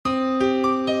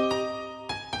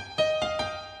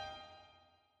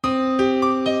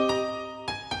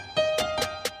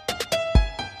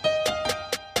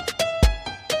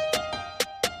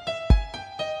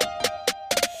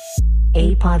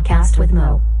Podcast with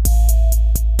Mo.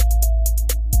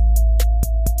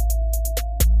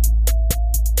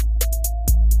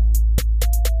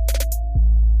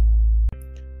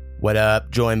 What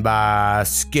up? Joined by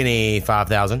Skinny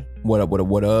 5000. What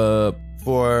up?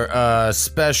 For a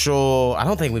special, I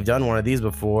don't think we've done one of these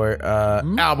before,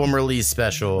 album release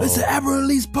special. It's an album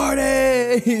release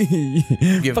party!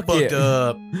 Get fucked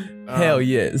up. Hell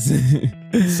yes.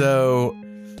 So,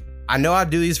 I know I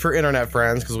do these for internet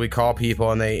friends because we call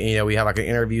people and they, we have like an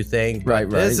interview thing. But Right.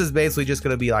 This is basically just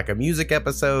going to be like a music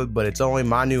episode, but it's only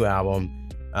my new album.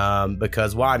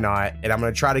 Because why not? And I'm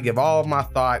going to try to give all of my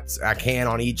thoughts I can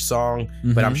on each song,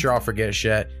 but I'm sure I'll forget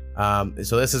shit. So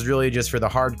this is really just for the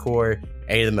hardcore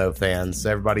A the Mo fans.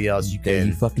 Everybody else, you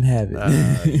can fucking have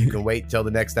it. you can wait till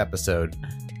the next episode.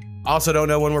 Also, don't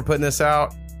know when we're putting this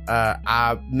out.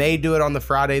 I may do it on the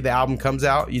Friday the album comes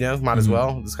out. Might as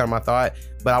well. That's kind of my thought.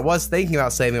 But I was thinking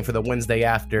about saving it for the Wednesday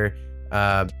after.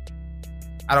 I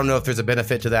don't know if there's a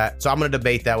benefit to that, so I'm going to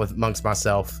debate that amongst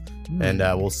myself. And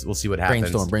we'll see what happens.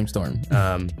 Brainstorm.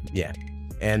 Yeah.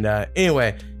 And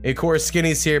anyway, of course,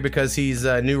 Skinny's here because he's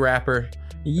a new rapper.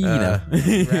 Rapper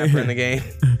in the game.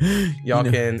 Y'all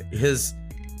can. His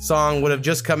song would have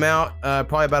just come out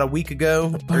probably about a week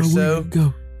ago or so.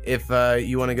 If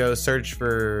you want to go search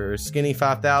for Skinny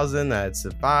 5000, that's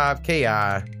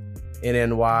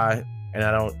 5KINNY.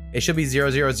 And it should be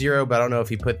 000, but I don't know if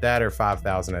he put that or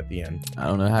 5,000 at the end. I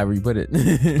don't know how you put it.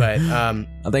 But I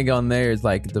think on there it's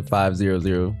like the 5000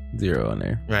 on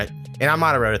there. Right. And I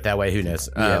might have wrote it that way. Who knows?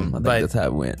 I think that's how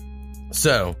it went.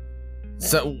 So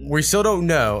we still don't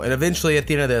know. And eventually at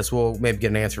the end of this, we'll maybe get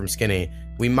an answer from Skinny.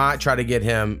 We might try to get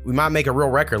him. We might make a real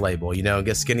record label, and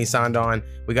get Skinny signed on.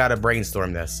 We got to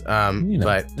brainstorm this.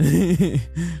 But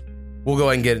we'll go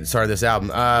ahead and get started this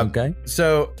album. Okay.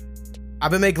 So I've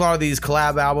been making a lot of these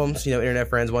collab albums, Internet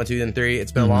Friends 1, 2, and 3.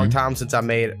 It's been a long time since I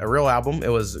made a real album. It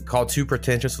was called Too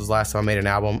Pretentious was the last time I made an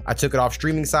album. I took it off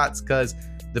streaming sites because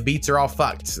the beats are all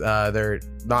fucked. They're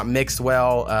not mixed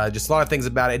well. Just a lot of things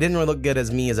about it. It didn't really look good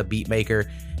as me as a beat maker.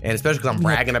 And especially because I'm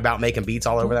bragging about making beats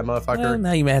all over that motherfucker. Well,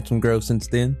 now you may have some growth since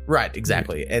then. Right,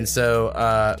 exactly. And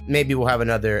so maybe we'll have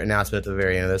another announcement at the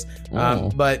very end of this.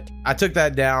 But I took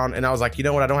that down and I was like, you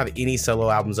know what? I don't have any solo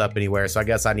albums up anywhere. So I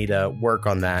guess I need to work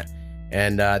on that.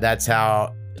 And that's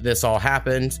how this all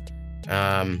happened.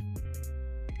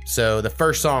 So the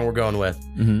first song we're going with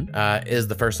is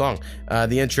the first song.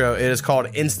 The intro, it is called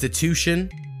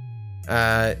Institution.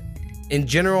 In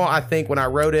general, I think when I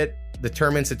wrote it, the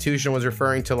term institution was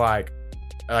referring to like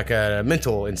a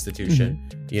mental institution,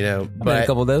 but a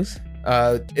couple of those.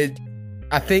 It,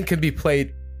 I think, could be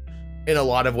played in a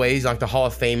lot of ways. Like the Hall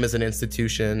of Fame is an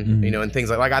institution, and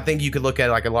things like I think you could look at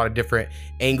like a lot of different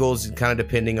angles, kind of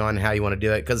depending on how you want to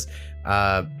do it, because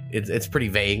it's pretty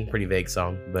vague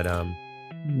song. But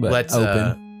let's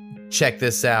check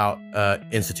this out.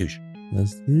 Institution.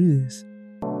 Let's do this.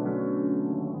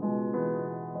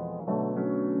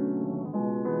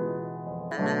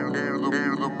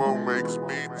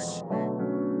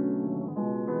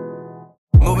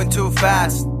 Moving too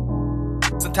fast.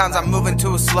 Sometimes I'm moving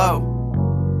too slow.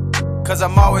 Cause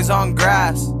I'm always on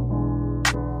grass.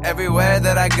 Everywhere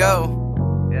that I go.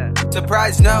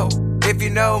 Surprise, no, if you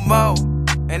know Mo.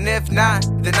 And if not,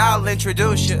 then I'll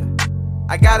introduce you.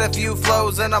 I got a few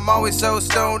flows and I'm always so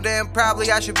stoned. And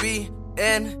probably I should be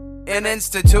in an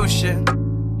institution.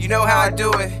 You know how I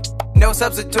do it. No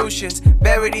substitutions.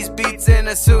 Bury these beats in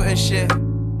a suit and shit.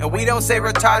 And we don't say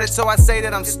retarded, so I say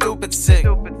that I'm stupid sick.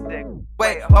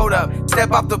 Wait, hold up,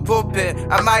 step off the pulpit.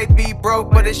 I might be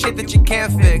broke, but it's shit that you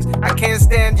can't fix. I can't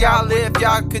stand y'all if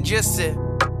y'all could just sit.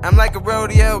 I'm like a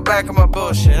rodeo back on my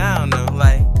bullshit. I don't know,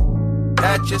 like,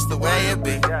 that's just the way it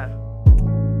be.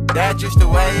 That's just the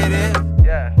way it is.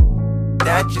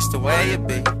 That's just the way it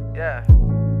be.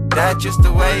 That's just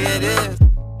the way it is.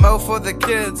 Mo for the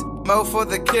kids, Mo for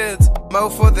the kids,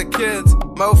 Mo for the kids,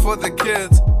 Mo for the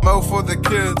kids, Mo for the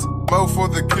kids, Mo for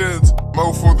the kids,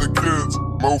 Mo for the kids,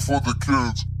 Mo for the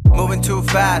kids. Moving too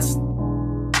fast.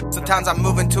 Sometimes I'm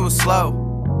moving too slow.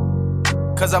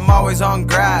 Cause I'm always on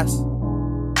grass.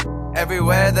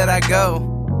 Everywhere that I go.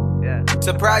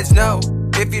 Surprise, no,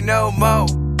 if you know Mo.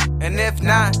 And if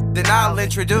not, then I'll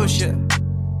introduce you.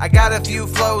 I got a few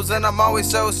flows and I'm always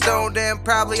so stoned. And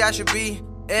probably I should be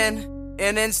in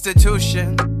an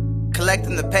institution.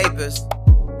 Collecting the papers.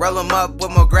 Roll them up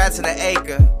with more grass in an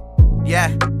acre.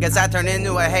 Yeah, guess I turned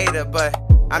into a hater, but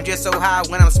I'm just so high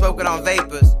when I'm smoking on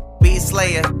vapors. Beat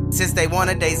Slayer, since day one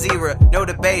to day zero. No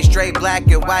debate, straight black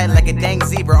and white like a dang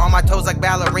zebra. On my toes like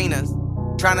ballerinas.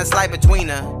 Trying to slide between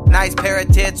her. Nice pair of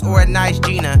tits or a nice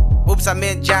Gina. Oops, I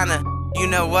meant Jana. You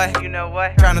know what?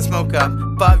 Trying to smoke up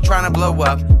fuck, trying to blow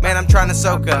up. Man, I'm trying to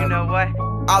soak up. You know what?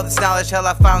 All this knowledge, hell,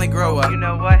 I finally grow up. You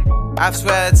know what? I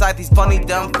swear it's like these funny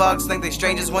dumb fucks think they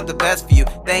strangers want the best for you.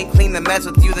 They ain't clean to mess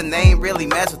with you, then they ain't really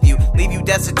mess with you. Leave you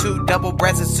destitute,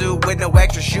 double-breasted suit with no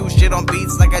extra shoes. Shit on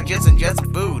beats like I just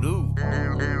ingested food. Ooh.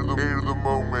 The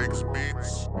Mo makes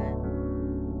beats.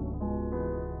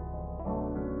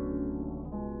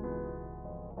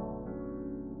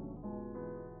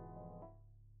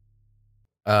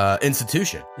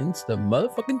 Institution. It's the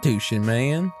motherfucking tuition,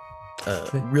 man.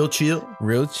 Real chill.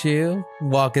 Real chill.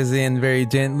 Walk us in very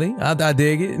gently. I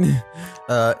dig it.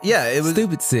 Yeah, it was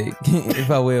stupid sick, if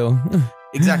I will.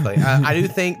 Exactly. I do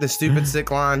think the stupid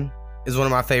sick line is one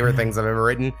of my favorite things I've ever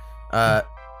written.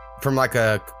 From like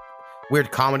a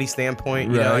weird comedy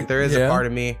standpoint, you know, like there is a part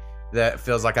of me that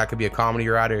feels like I could be a comedy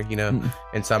writer, you know,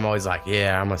 and so I'm always like,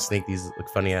 yeah, I'm gonna sneak these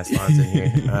funny ass lines in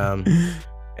here.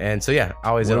 And so yeah, I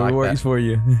always did like works that for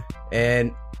you.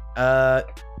 And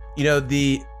you know,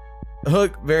 the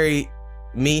hook very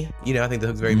me, you know, I think the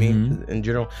hook's very me in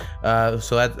general.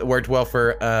 So that worked well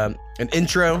for an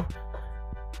intro.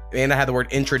 And I had the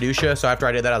word introduce you, so after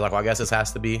I did that, I was like, well, I guess this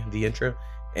has to be the intro.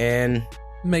 And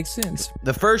makes sense.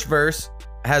 The first verse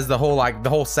has the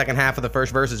whole second half of the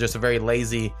first verse is just a very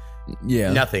lazy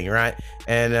nothing, right?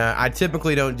 And I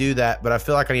typically don't do that, but I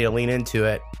feel like I need to lean into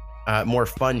it. More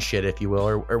fun shit, if you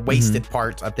will, or wasted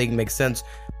parts, I think makes sense.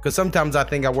 Because sometimes I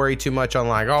think I worry too much on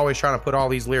like always trying to put all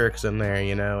these lyrics in there,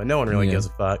 you know, and no one really gives a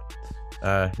fuck.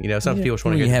 You know, some people just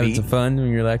want to get having beat. Some fun, when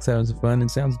you relax having some fun, it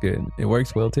sounds good. It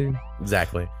works well too.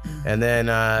 Exactly. And then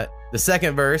the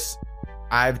second verse,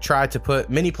 I've tried to put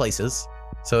many places.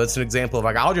 So it's an example of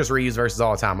like, I'll just reuse verses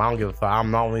all the time. I don't give a fuck. I'm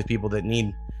not one of these people that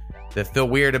feel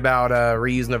weird about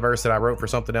reusing a verse that I wrote for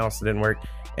something else that didn't work.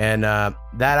 And that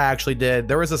I actually did.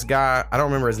 There was this guy, I don't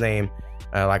remember his name.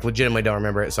 Like legitimately don't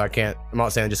remember it, so I'm not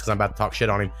saying it just because I'm about to talk shit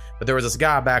on him, but there was this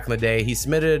guy back in the day. He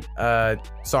submitted a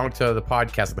song to the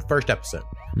podcast, the first episode,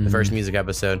 the first music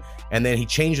episode, and then he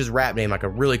changed his rap name like a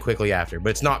really quickly after, but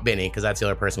it's not Benny because that's the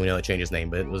other person we know that changed his name,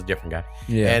 but it was a different guy.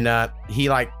 And he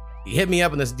hit me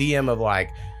up in this DM of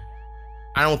like,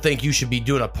 I don't think you should be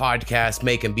doing a podcast,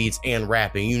 making beats and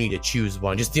rapping. You need to choose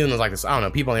one. Just dealing with like this. I don't know.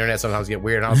 People on the internet sometimes get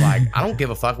weird. And I was like, I don't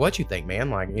give a fuck what you think, man.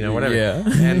 Like, you know, whatever. Yeah.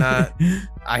 And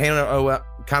I handled it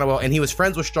kind of well. And he was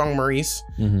friends with Strong Maurice.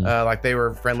 Like they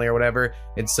were friendly or whatever.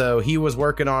 And so he was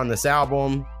working on this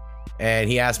album and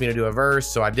he asked me to do a verse.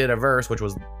 So I did a verse, which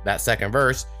was that second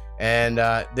verse. And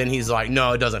then he's like,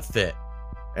 no, it doesn't fit.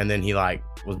 And then he like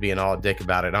was being all a dick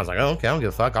about it. And I was like, oh, okay, I don't give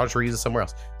a fuck. I'll just reuse it somewhere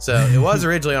else. So it was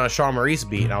originally on a Sean Maurice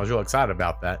beat, and I was real excited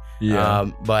about that.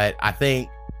 But I think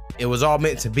it was all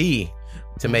meant to be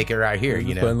to make it right here,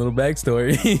 you know. Fun little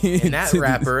backstory. And that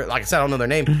rapper, like I said, I don't know their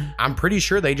name. I'm pretty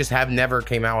sure they just have never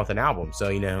came out with an album. So,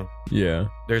 you know,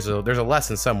 there's a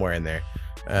lesson somewhere in there.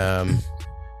 I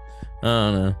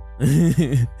don't know.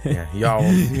 Yeah, y'all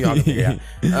can figure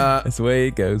it out. That's the way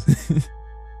it goes.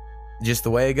 Just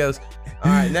the way it goes. All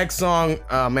right, next song.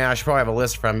 Man, I should probably have a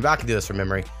list from, but I can do this from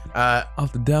memory.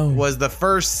 Off the dome. Was the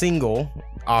first single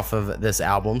off of this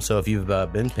album. So if you've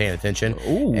been paying attention,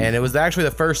 and it was actually the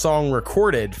first song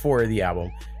recorded for the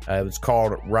album. It was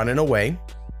called "Running Away."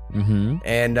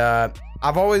 And I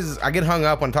get hung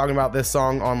up when talking about this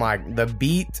song on like the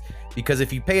beat, because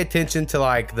if you pay attention to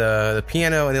like the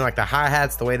piano and then like the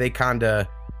hi-hats, the way they kind of,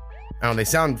 I don't know, they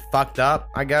sound fucked up,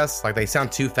 I guess. Like they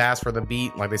sound too fast for the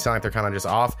beat. Like they sound like they're kind of just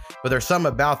off. But there's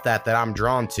something about that I'm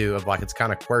drawn to, of like it's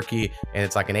kind of quirky and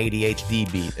it's like an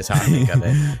ADHD beat is how I think of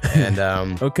it.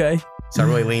 And okay. So I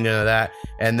really leaned into that.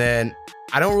 And then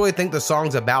I don't really think the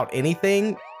song's about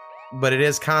anything, but it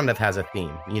is kind of has a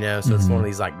theme, you know? So it's one of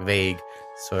these like vague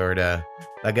sort of,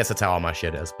 I guess that's how all my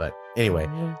shit is. But anyway.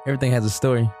 Everything has a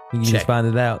story. You can just find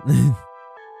it out.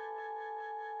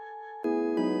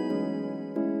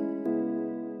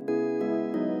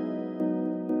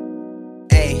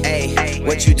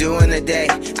 What you doing today?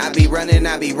 I be running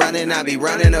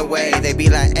away. They be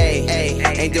like, hey,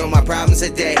 ain't doing my problems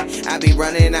today. I be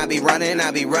running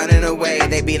away.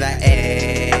 They be like,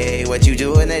 hey, what you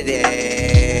doing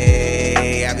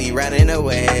today? I be running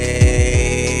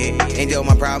away. Ain't doing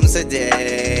my problems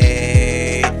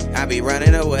today. I be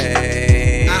running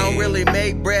away. I don't really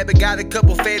make bread, but got a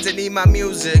couple fans that need my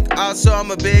music. Also,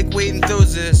 I'm a big weed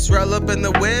enthusiast. Roll up in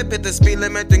the whip, hit the speed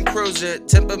limit, then cruise it.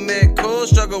 Temperament cool,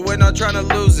 struggle when I'm trying to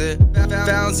lose it.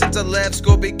 Found since I left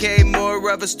school, became more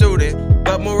of a student,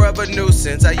 but more of a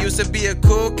nuisance. I used to be a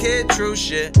cool kid, true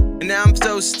shit. And now I'm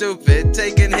so stupid,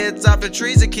 taking hits off the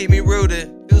trees that keep me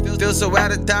rooted. Feel so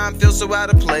out of time, feel so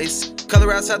out of place.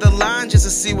 Color outside the line just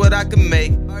to see what I can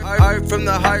make. Art from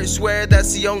the heart, swear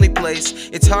that's the only place.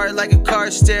 It's hard like a car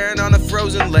staring on a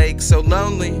frozen lake. So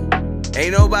lonely,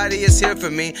 ain't nobody is here for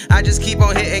me. I just keep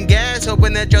on hitting gas,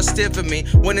 hoping that y'all still for me.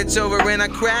 When it's over and I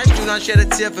crash, do not shed a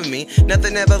tear for me.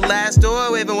 Nothing ever lasts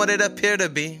or even what it appear to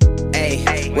be.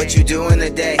 Hey, what you doing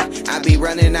today? I be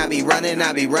running away.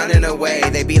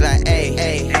 They be like,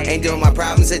 hey, ain't doing my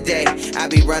problems today. I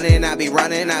be running away.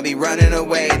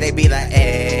 They be like,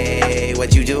 hey,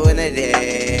 what you doing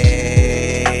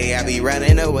today? I be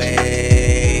running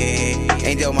away.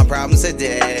 Ain't doing my problems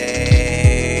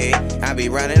today. I be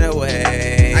running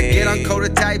away. I get on Coda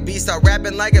type beat, start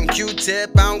rapping like I'm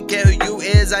Q-Tip. I don't care who you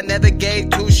is, I never gave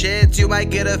two shits. You might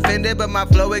get offended, but my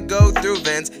flow it go through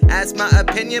vents. Ask my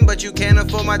opinion, but you can't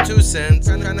afford my 2 cents.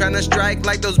 Tryna strike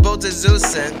like those bolts of Zeus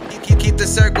sent. Keep the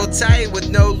circle tight with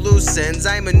no loose ends.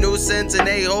 I'm a nuisance, an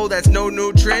a-hole that's no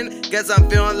new trend. Guess I'm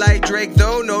feeling like Drake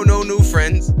though, no new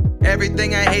friends.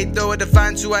 Everything I hate though, it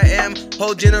defines who I am.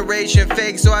 Whole generation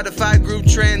fake, so I defy group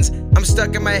trends. I'm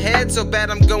stuck in my head so bad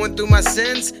I'm going through my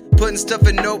sins. Putting stuff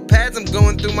in notepads, I'm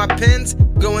going through my pens.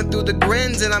 Going through the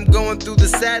grins and I'm going through the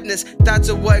sadness. Thoughts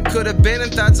of what could have been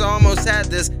and thoughts I almost had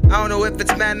this. I don't know if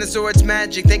it's madness or it's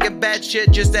magic. Thinking bad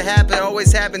shit just to happen,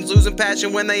 always happens. Losing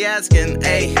passion when they asking,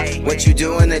 hey, what you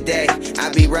doing today?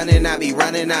 I be running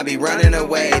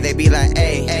away. They be like,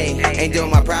 hey, ain't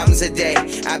doing my problems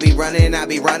today. I be running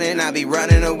away.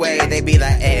 They be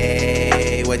like,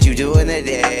 hey, what you doing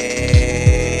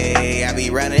today? I be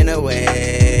running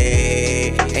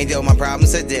away. Ain't doing my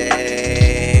problems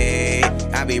today.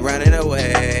 I be running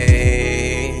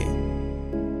away.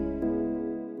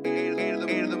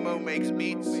 Hear the Mo Makes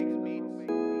Beats.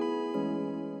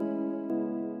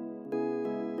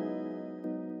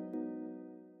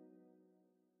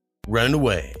 Running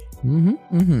away.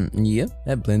 Yep,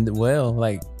 that blended well.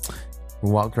 Like,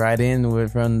 we walked right in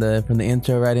from the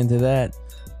intro right into that.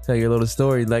 Tell your little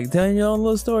story, like telling your own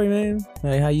little story, man.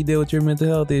 Like how you deal with your mental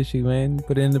health issue, man. You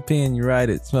put it in the pen, you write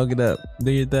it, smoke it up,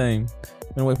 do your thing.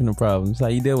 Run away from the problems. How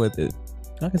you deal with it.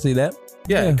 I can see that.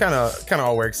 Yeah, it kind of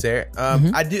all works there. I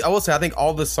will say I think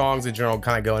all the songs in general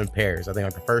kind of go in pairs. I think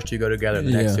like the first 2 go together,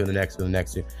 the next 2, and the next 2, and the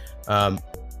next 2.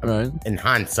 Right. In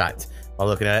hindsight, while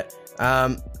looking at it,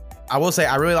 I will say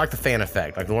I really like the fan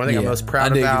effect. Like the one thing I'm most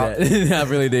proud about. I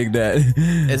really dig that.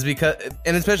 Is because,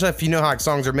 and especially if you know how like,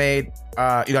 songs are made,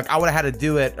 like I would have had to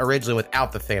do it originally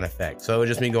without the fan effect. So it was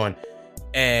just me going,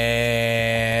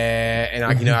 and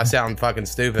like I sound fucking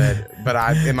stupid, but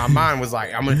I in my mind was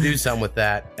like I'm gonna do something with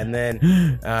that, and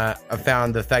then I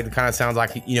found the fact that kind of sounds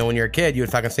like when you're a kid you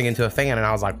would fucking sing into a fan, and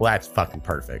I was like, well, that's fucking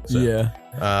perfect. So, yeah.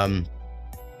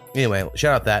 Anyway,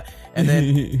 shout out that, and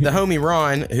then the homie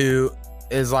Ron, who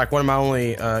is like one of my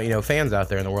only fans out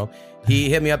there in the world. He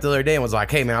hit me up the other day and was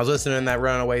like, hey man, I was listening to that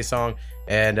Runaway song,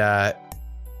 and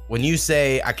when you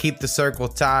say I keep the circle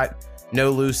tight, no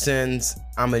loose ends,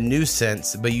 I'm a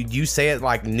nuisance, but you say it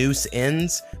like noose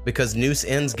ends because noose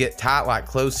ends get tight like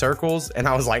closed circles, and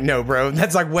I was like, no bro,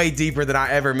 that's like way deeper than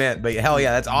I ever meant, but hell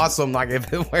yeah, that's awesome, like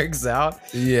if it works out.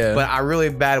 Yeah, but I really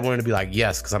bad wanted to be like,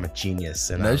 yes, because I'm a genius,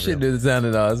 and that shit did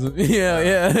sounded awesome.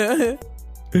 yeah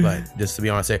But just to be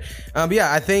honest here, but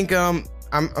yeah, I think I'm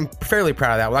fairly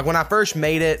proud of that. Like when I first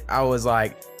made it, I was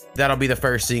like, that'll be the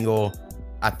first single.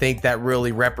 I think that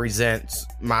really represents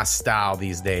my style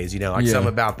these days. Something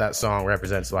about that song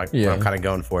represents like what I'm kind of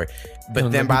going for.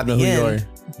 But then by the end,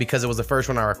 because it was the first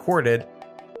one I recorded,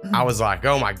 I was like,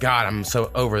 oh my God, I'm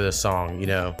so over this song,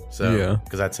 So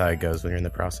because that's how it goes when you're in the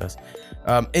process.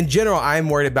 In general, I'm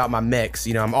worried about my mix.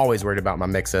 I'm always worried about my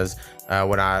mixes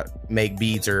when I make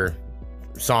beats or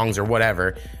songs or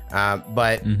whatever,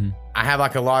 but I have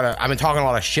like I've been talking a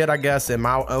lot of shit, I guess, in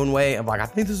my own way of like, I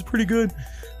think this is pretty good,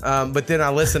 but then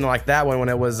I listened to like that one when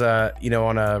it was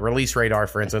on a Release Radar,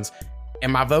 for instance,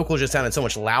 and my vocals just sounded so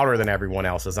much louder than everyone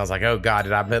else's. I was like, oh God,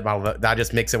 did I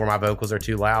just mix it where my vocals are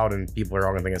too loud and people are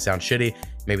all gonna think it sounds shitty?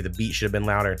 Maybe the beat should have been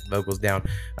louder, vocals down.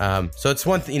 So it's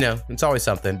one thing, it's always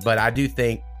something, but I do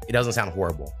think it doesn't sound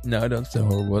horrible. No, it doesn't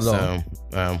sound horrible at all.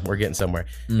 So we're getting somewhere.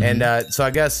 And so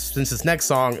I guess since this next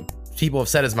song, people have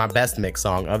said is my best mix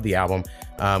song of the album,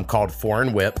 called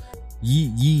Foreign Whip.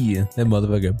 Yeah, that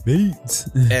motherfucker beats.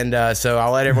 And so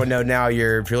I'll let everyone know now, if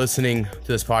you're listening to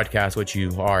this podcast, which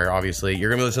you are, obviously, you're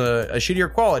going to listen to a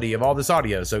shittier quality of all this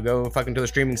audio. So go fucking to the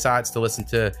streaming sites to listen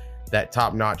to that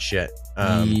top-notch shit.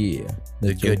 The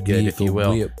good, if you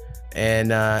will. Whip.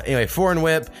 And anyway, Foreign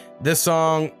Whip. This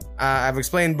song, I've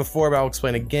explained before, but I'll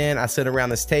explain again. I sit around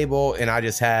this table and I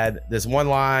just had this one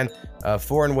line of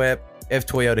Foreign Whip, if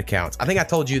Toyota counts. I think I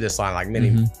told you this line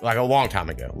like a long time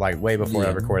ago, like way before I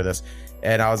recorded this.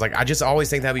 And I was like, I just always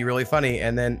think that'd be really funny.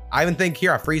 And then I even think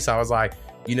here I freestyle, I was like,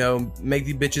 you know, make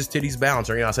these bitches titties bounce,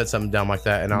 or, you know, I said something dumb like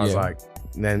that. And I was like,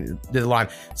 and then did the line.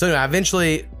 So anyway, I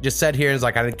eventually just said here, is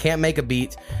like, I can't make a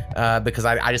beat because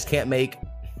I just can't make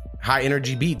high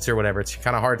energy beats or whatever. It's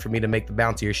kind of hard for me to make the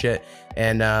bouncier shit.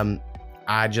 And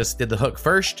I just did the hook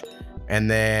first, and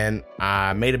then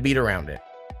I made a beat around it.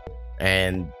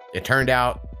 And it turned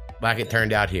out like it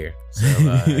turned out here. So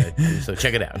so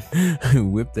check it out.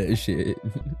 Whip that shit.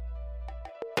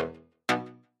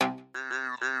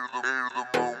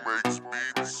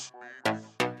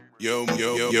 Yo,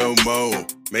 Mo,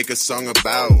 make a song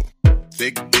about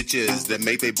thick bitches that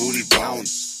make they booty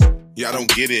bounce. Y'all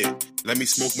don't get it, let me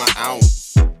smoke my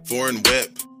ounce. Foreign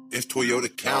whip, if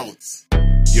Toyota counts.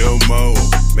 Yo, Mo,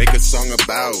 make a song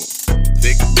about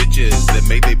thick bitches that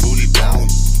make they booty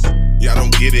bounce. Y'all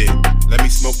don't get it, let me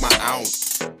smoke my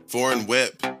ounce. Foreign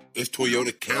whip, if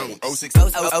Toyota counts. 06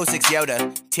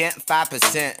 Yoda,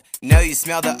 5%. Know you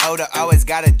smell the odor, always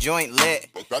got a joint lit.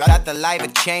 Got the life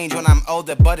of change when I'm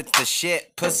older, but it's the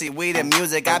shit. Pussy, weed, and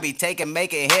music, I be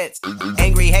making hits.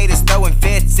 Angry haters throwing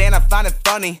fits, and I find it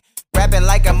funny. Rapping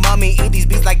like a mummy, eat these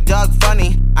beats like Doug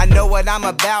Funny. I know what I'm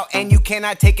about, and you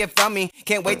cannot take it from me.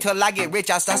 Can't wait till I get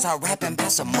rich, I'll start rapping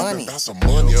about some money.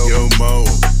 Yo, Mo,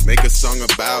 make a song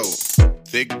about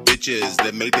thick bitches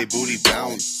that make they booty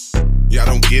bounce. Y'all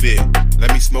don't get it,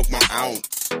 let me smoke my ounce.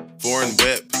 Foreign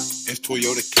whip, if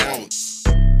Toyota counts.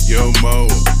 Yo, Mo,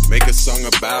 make a song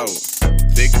about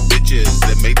thick bitches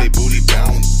that make they booty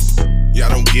bounce. Y'all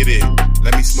don't get it,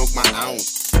 let me smoke my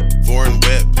ounce. Foreign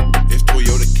whip, if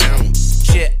Toyota counts.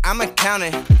 Shit, I'm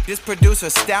accounting, this producer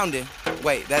astounded.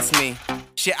 Wait, that's me.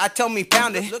 Shit, I told me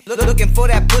pound it. Looking for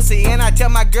that pussy, and I tell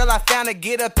my girl I found it.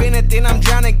 Get up in it, then I'm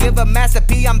drowning. Give a Master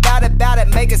P, I'm bout it.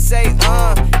 Make it say,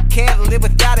 can't live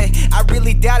without it. I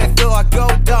really doubt it, feel I go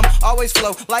dumb. Always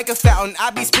flow like a fountain. I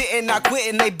be spitting, not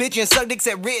quitting. They bitchin', suck dicks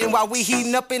at written while we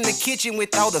heating up in the kitchen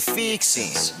with all the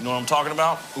fixings. You know what I'm talking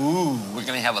about? Ooh, we're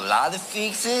gonna have a lot of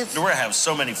fixins? We're gonna have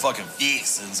so many fucking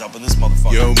fixins up in this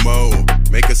motherfucker. Yo, Mo,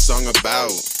 make a song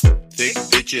about thick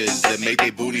bitches that make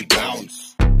they booty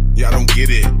bounce. Y'all don't get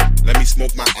it, let me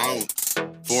smoke my ounce.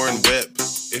 Foreign whip,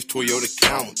 if Toyota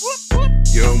counts.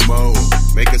 Yo, Mo,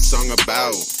 make a song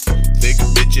about thick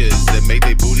bitches that make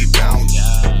they booty bounce.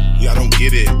 Y'all don't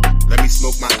get it, let me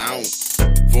smoke my ounce.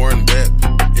 Foreign whip,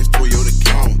 if Toyota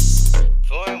counts.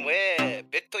 Foreign whip,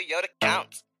 if Toyota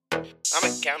counts. I'm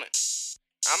accountant.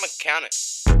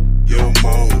 Yo,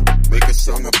 Mo, make a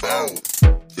song about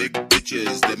thick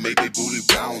bitches that make they booty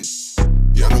bounce.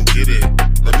 Y'all don't get it,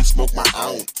 let me smoke my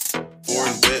ounce.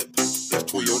 Foreign whip, if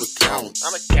Toyota counts.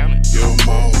 I'm accountant. Yo,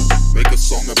 Mo, make a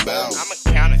song about I'm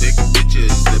accountant. thick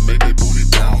bitches that make they booty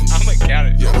bounce. I'm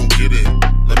accountant. Y'all don't get it,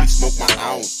 let me smoke my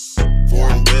ounce.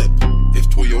 Foreign whip, if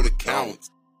Toyota counts.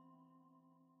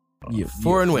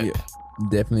 Foreign whip.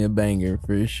 Definitely a banger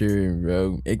for sure,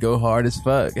 bro. It go hard as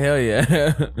fuck. Hell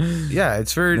yeah. Yeah,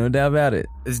 it's for No doubt about it.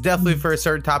 it's definitely for a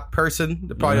certain type of person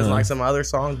that probably doesn't like some other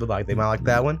songs, but like they might like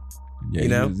that one. Yeah, You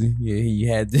know? he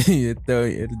had to throw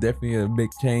it. It's definitely a big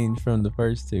change from the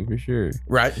first two for sure.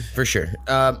 Right, for sure.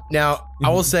 Now I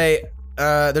will say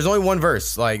there's only one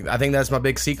verse. Like, I think that's my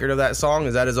big secret of that song,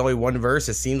 is that is only one verse.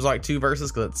 It seems like two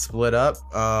verses because it's split up.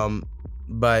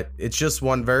 But it's just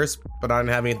one verse, but I didn't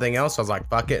have anything else. So I was like,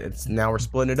 fuck it. Now we're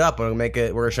splitting it up. We're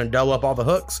gonna we're gonna double up all the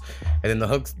hooks, and then the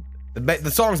hooks.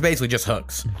 The song's basically just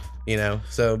hooks, you know.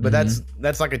 So, but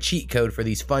that's like a cheat code for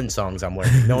these fun songs I'm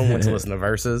working. No one wants to listen to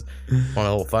verses on a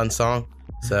little fun song.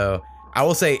 So I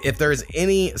will say, if there's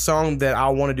any song that I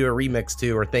want to do a remix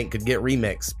to or think could get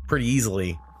remixed pretty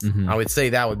easily, I would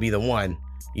say that would be the one.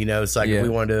 You know, it's like if we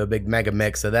want to do a big mega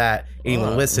mix of that,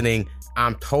 anyone listening,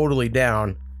 I'm totally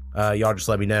down. Y'all just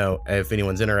let me know if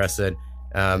anyone's interested.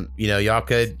 You know, y'all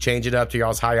could change it up to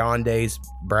y'all's high on days,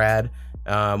 Brad,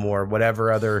 or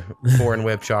whatever other foreign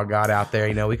whips y'all got out there.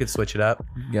 You know, we could switch it up.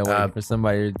 You gotta wait for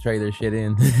somebody to trade their shit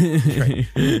in.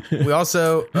 We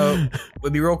also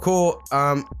would be real cool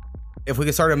if we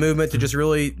could start a movement to just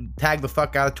really tag the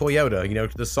fuck out of Toyota, you know,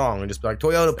 to the song, and just be like,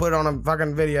 Toyota, put it on a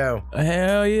fucking video.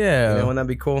 Hell yeah. You know, wouldn't that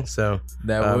be cool? So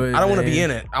That would, I don't want to man. be in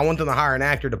it. I want them to hire an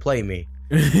actor to play me.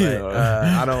 But,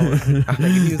 I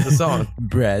can use the song.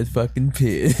 Brad fucking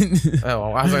Pitt. Oh,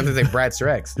 I was going to say Brad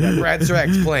Strex. Yeah, Brad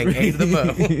Strex playing A to the Mo in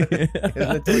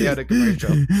the Toyota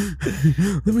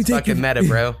commercial. Let me take Fucking meta,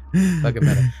 bro. Fucking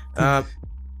meta.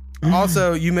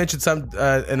 Also, you mentioned some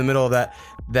in the middle of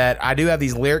that I do have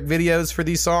these lyric videos for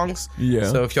these songs. Yeah.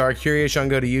 So if y'all are curious, y'all can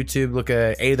go to YouTube, look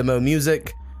at A to the Mo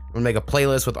Music. I'm gonna make a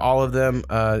playlist with all of them,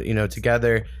 you know,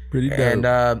 together. Pretty dope.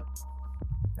 And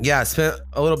Yeah, I spent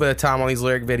a little bit of time on these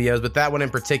lyric videos, but that one in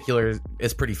particular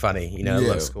is pretty funny. You know, it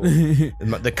looks cool.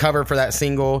 The cover for that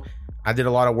single, I did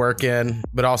a lot of work in,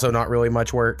 but also not really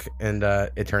much work, and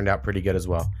it turned out pretty good as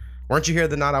well. Weren't you here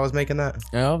the night I was making that?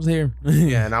 I was here.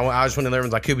 Yeah, and I just went in there and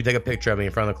was like, "Kubi, take a picture of me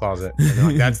in front of the closet." And then,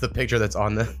 like, that's the picture that's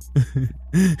on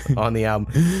the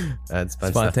album. That's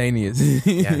fun Spontaneous. stuff.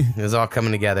 Yeah, it was all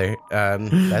coming together.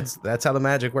 That's how the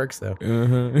magic works, though.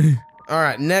 All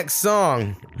right, next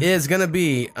song is gonna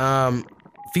be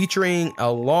featuring a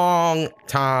long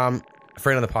time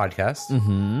friend of the podcast.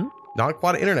 Mm-hmm. Not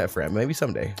quite an internet friend, maybe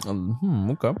someday.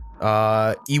 Okay.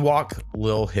 Ewok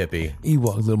Lil Hippie.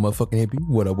 Ewok, little motherfucking hippie.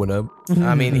 What up? What up?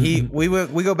 I mean, we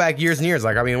go back years and years.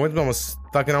 Like, I mean, we're almost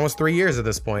 3 years at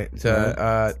this point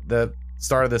to the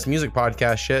start of this music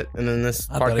podcast shit, and then this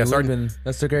podcast started.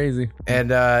 That's so crazy.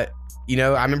 And you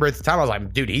know, I remember at the time I was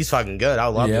like, dude, he's fucking good. I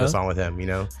love doing a song with him, you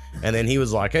know. And then he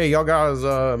was like, hey, y'all guys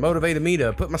motivated me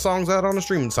to put my songs out on the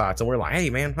streaming sites. And we're like, hey,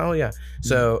 man, hell yeah.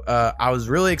 So I was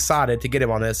really excited to get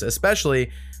him on this, especially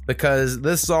because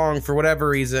this song, for whatever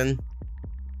reason,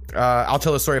 I'll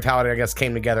tell the story of how it, I guess,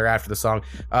 came together after the song.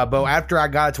 But after I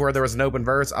got it to where there was an open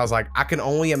verse, I was like, I can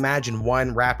only imagine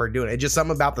one rapper doing it. It's just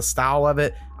something about the style of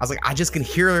it. I was like, I just can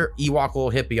hear Ewok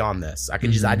Lil Hippie on this. I can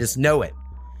I just know it.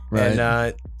 Right.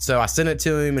 And so I sent it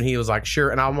to him, and he was like, sure.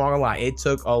 And I'm not gonna lie, it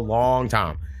took a long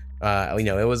time. You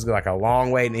know, it was like a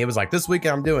long wait, and he was like, this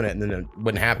weekend I'm doing it, and then it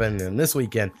wouldn't happen, and this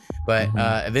weekend. But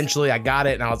eventually I got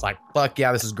it, and I was like, fuck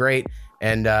yeah, this is great.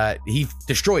 And he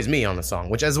destroys me on the song,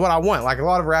 which is what I want. Like a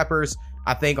lot of rappers,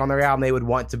 I think on their album, they would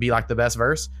want to be like the best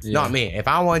verse. Yeah. Not me. If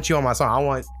I want you on my song, I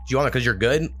want you on it because you're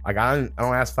good. Like I don't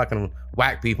ask fucking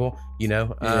whack people, you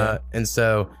know? And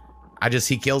so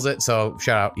he kills it. So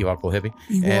shout out Ewok Lil Hippie.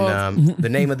 And the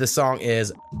name of the song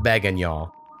is Begging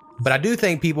Y'all. But I do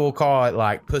think people will call it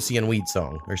like Pussy and Weed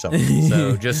Song or something.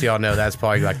 So just so y'all know, that's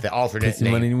probably like the alternate Pussy,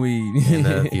 name money, and weed. in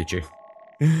the future.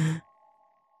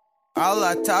 All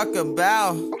I talk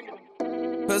about,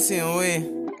 pussy and weed.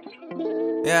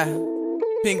 Yeah,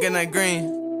 pink and that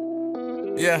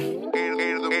green. Yeah,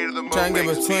 trying to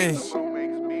get between.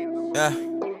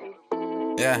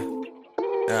 Yeah.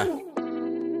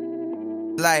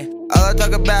 Like, all I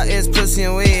talk about is pussy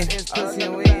and weed.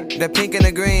 The pink and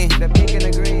the green.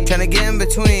 Tryna get in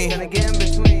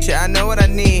between. Shit, I know what I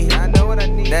need.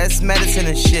 That's medicine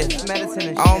and shit.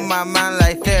 On my mind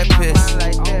like therapist.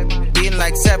 Beating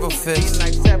like several fists.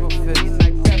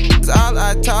 That's all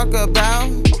I talk about.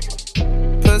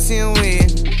 Pussy and weed.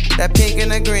 That pink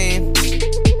and the green.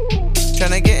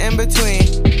 Tryna get in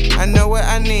between. I know what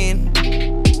I need.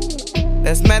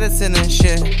 That's medicine and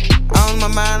shit. On my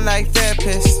mind like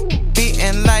therapist.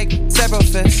 Beating like several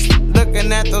fists.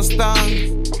 Looking at those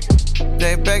thongs.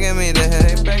 They begging me to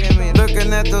hit.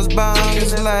 Looking at those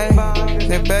bongs like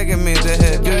they begging me to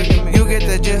hit. You get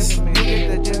the gist.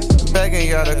 Begging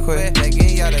y'all to quit.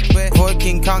 Boy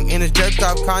King Kong in his jerk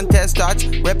off contest starts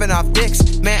ripping off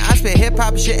dicks. Man, I spit hip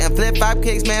hop shit and flip 5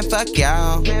 kicks. Man, fuck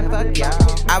y'all.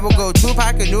 I will go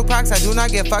Tupac and new pox. I do not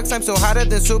get fucks. I'm so hotter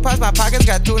than Supacs. My pockets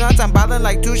got 2 nuts. I'm ballin'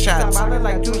 like 2 shots.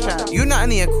 You not in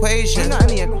the equation.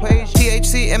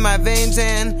 THC in my veins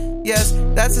and yes,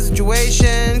 that's the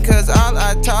situation. Cause all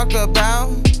I talk about,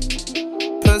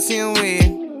 pussy and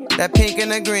weed. That pink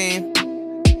and the green.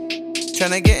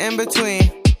 Tryna get in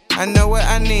between. I know what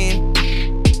I need.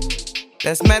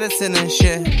 That's medicine and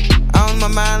shit. On my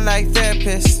mind like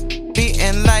therapist.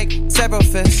 Beating like several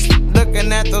fists.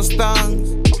 Looking at those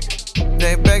thongs.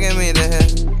 They begging me to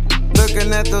hit.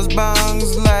 Looking at those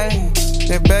bongs like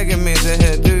they begging me to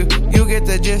hit. Dude, you get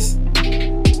the gist.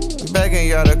 Begging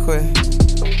y'all to quit.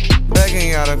 Begging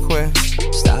y'all to quit.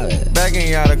 Stop it. Begging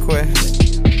y'all to quit.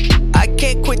 I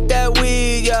can't quit that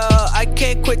weed, y'all. I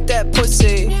can't quit that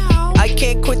pussy. I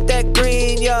can't quit that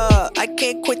green, y'all. I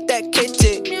can't quit that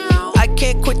kitty. I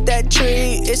can't quit that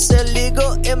tree. It's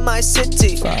illegal in my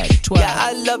city. Yeah,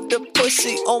 I love the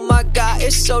pussy. Oh my god,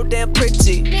 it's so damn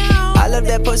pretty. I love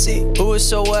that pussy. Ooh, it's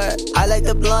so wet. I like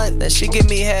the blunt. That shit give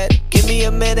me head. Give me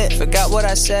a minute. Forgot what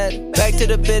I said. Back to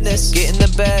the business. Get in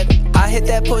the bed. I hit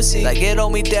that pussy like it owe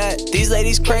me debt. These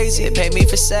ladies crazy. They pay me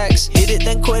for sex. Hit it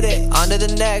then quit it. On to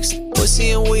the next.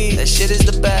 Pussy and weed. That shit is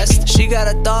the best. She got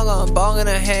a thong on, bong in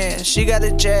her hand. She got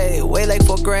a J. Weigh like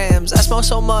 4 grams. I smoke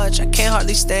so much I can't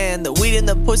hardly stand. The weed in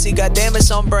the pussy. Goddamn, it's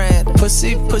on brand.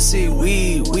 Pussy, pussy,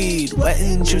 weed, weed. Wet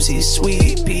and juicy,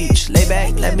 sweet peach. Lay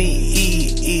back, let me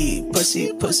eat.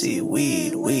 Pussy, pussy,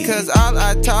 weed, weed. Cause all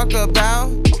I talk about,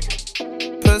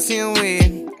 pussy and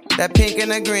weed. That pink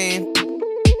and the green.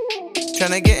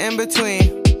 Tryna get in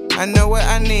between. I know what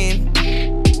I need.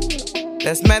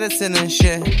 That's medicine and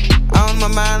shit. On my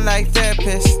mind like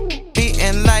therapist.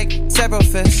 beating like several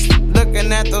fists.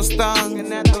 Looking at those thongs,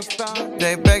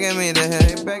 they begging me to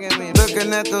hit.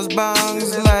 Looking at those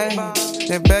bongs like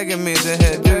they begging me to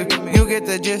hit. Dude, you get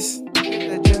the gist.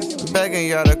 Begging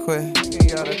y'all to quit.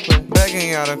 Begging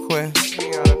y'all to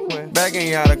quit.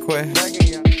 Begging y'all to quit.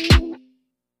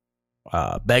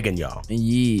 Begging y'all.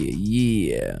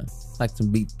 Yeah. Like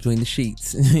some beat between the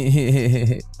sheets.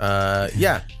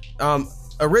 Yeah.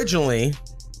 Originally,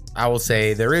 I will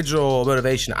say the original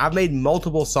motivation, I've made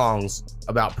multiple songs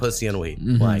about pussy and weed.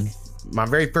 Mm-hmm. Like my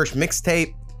very first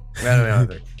mixtape,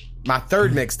 my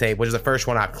third mixtape, which is the first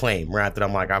one I claim, right? That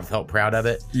I'm like, I've felt proud of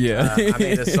it. Yeah. I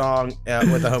made a song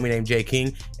with a homie named Jay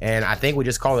King, and I think we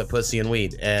just called it Pussy and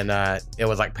Weed. And it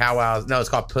was like Powwow's, no, it's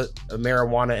called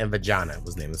Marijuana and Vagina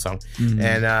was the name of the song. Mm-hmm.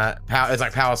 And it's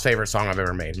like Powwow's favorite song I've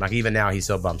ever made. Like even now, he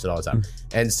still bumps it all the time.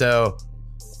 And so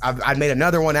I made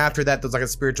another one after that was like a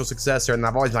spiritual successor, and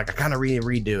I've always been like, I kind of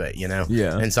redo it, you know?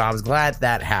 Yeah. And so I was glad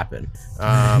that happened.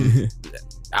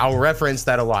 I'll reference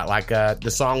that a lot, like the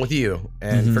song with you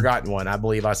and Forgotten One. I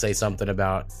believe I say something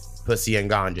about pussy and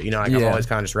ganja. You know, like I'm always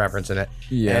kind of just referencing it.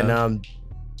 Yeah. And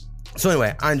so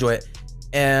anyway, I enjoy it.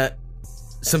 And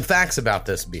some facts about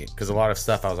this beat, because a lot of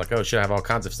stuff I was like, oh shit, I have all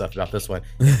kinds of stuff about this one.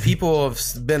 People have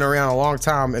been around a long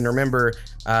time and remember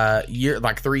like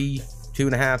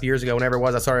 2.5 years ago, whenever it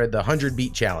was, I started the 100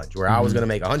 beat challenge, where I was going to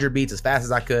make 100 beats as fast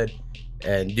as I could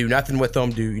and do nothing with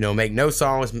them, make no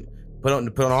songs, put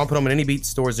them in any beat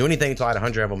stores, do anything until I had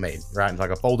 100 of them made, right? It's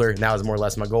like a folder, and that was more or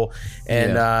less my goal.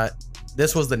 And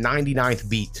this was the 99th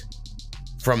beat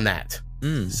from that.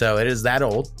 So it is that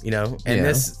old, and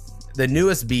the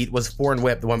newest beat was Foreign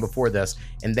Whip, the one before this,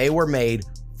 and they were made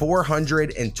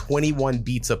 421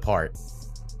 beats apart.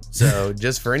 So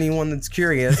just for anyone that's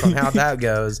curious on how that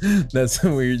goes, that's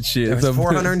some weird shit. There's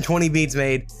 420 beats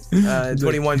made,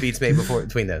 21 beats made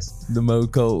between this. The Mo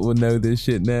cult will know this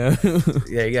shit now.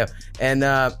 There you go. And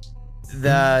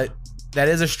that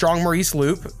is a strong Maurice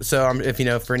loop. So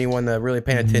if for anyone really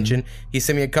paying attention, he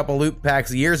sent me a couple loop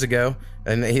packs years ago,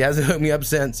 and he hasn't hooked me up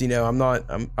since. I'm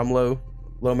low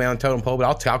man on totem pole,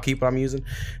 but I'll keep what I'm using.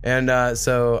 And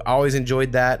so I always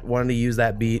enjoyed that. Wanted to use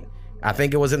that beat. I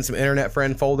think it was in some internet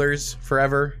friend folders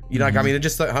forever. It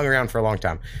just hung around for a long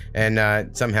time,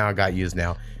 and somehow it got used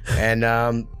now. And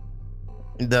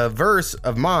the verse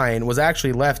of mine was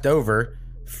actually left over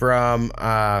from,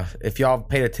 if y'all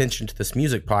paid attention to this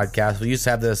music podcast, we used to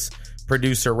have this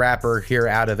producer rapper here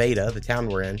out of Ada, the town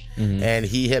we're in, and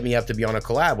he hit me up to be on a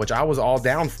collab, which I was all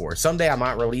down for. Someday I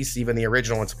might release even the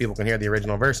original one so people can hear the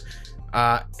original verse.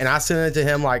 And I sent it to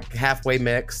him like halfway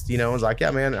mixed, and was like,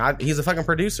 yeah, man, he's a fucking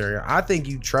producer. I think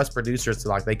you trust producers to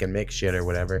like they can mix shit or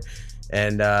whatever.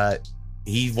 And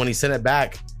when he sent it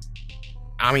back,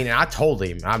 I told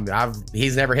him,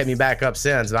 he's never hit me back up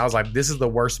since. And I was like, this is the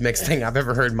worst mixed thing I've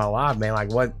ever heard in my life, man.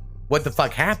 Like what the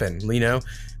fuck happened?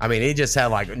 It just had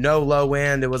like no low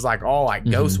end. It was like all like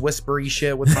ghost whispery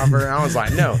shit with my verse. I was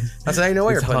like, no, I said, ain't no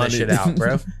way you're putting this shit out,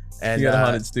 bro. And you got a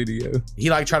haunted studio. He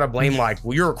tried to blame well,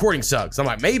 your recording sucks. I'm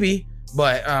like, maybe,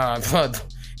 but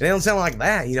it don't sound like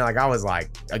that. I was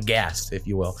like aghast, if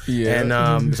you will. Yeah.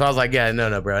 And so I was like, yeah,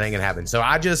 no, bro, it ain't gonna happen. So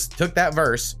I just took that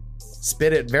verse,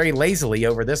 spit it very lazily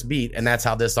over this beat, and that's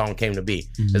how this song came to be.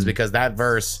 Is because that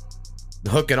verse, the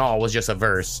hook and all, was just a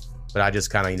verse, but I just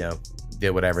kind of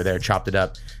did whatever there, chopped it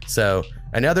up. So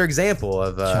another example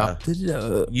of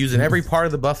using every part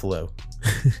of the buffalo.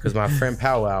 Because my friend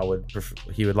Powwow would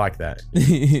like that.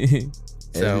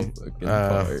 So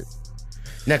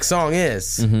next song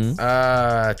is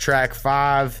track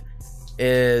 5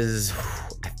 is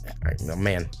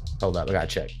man, hold up, I gotta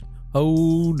check.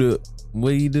 Hold up,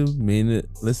 wait a minute,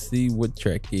 let's see what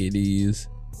track it is.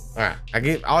 All right,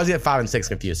 I always get 5 and 6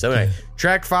 confused. So anyway,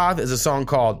 track 5 is a song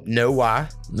called No Why.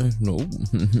 No.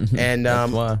 And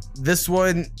this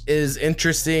one is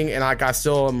interesting, and like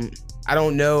I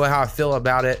don't know how I feel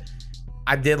about it.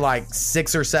 I did like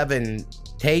 6 or 7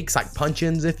 takes, like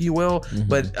punch-ins, if you will,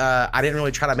 but I didn't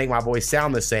really try to make my voice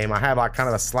sound the same. I have like kind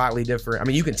of a slightly different,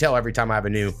 you can tell every time I have a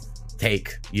new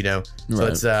take,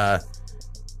 so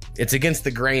it's against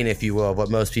the grain, if you will, of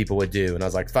what most people would do. And I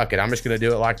was like, fuck it, I'm just gonna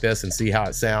do it like this and see how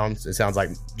it sounds. It sounds like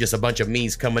just a bunch of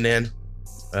me's coming in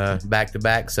back to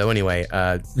back. So anyway,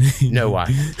 No Why.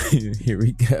 Here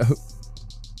we go.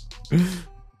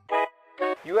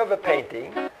 You have a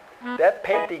painting. That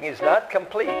painting is not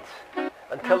complete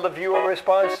until the viewer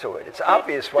responds to it. It's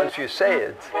obvious once you say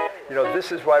it.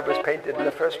 This is why it was painted in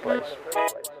the first place.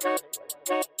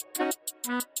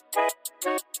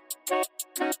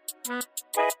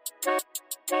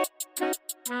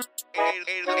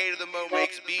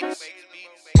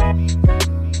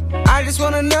 I just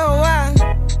wanna know why.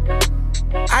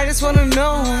 I just wanna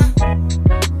know why.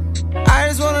 I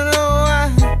just wanna know why.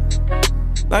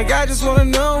 Like I just wanna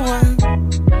know why.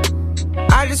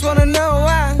 I just wanna know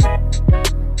why.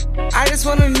 I just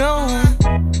wanna know why.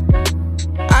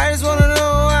 I just wanna know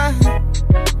why.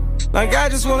 Like I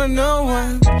just wanna know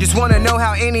why. Just wanna know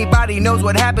how anybody knows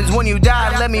what happens when you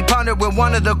die. Let me ponder with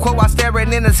one of the quote while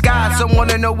staring in the sky. Some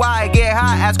wanna know why I get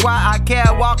high, ask why I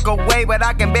can't walk away, but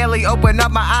I can barely open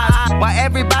up my eyes. Why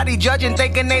everybody judging,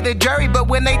 thinking they the jury, but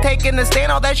when they taking the stand,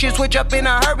 all that shit switch up in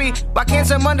a hurry. Why can't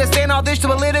some understand all this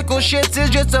political shit? It's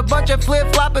just a bunch of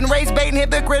flip-flopping, race-baiting,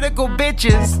 hypocritical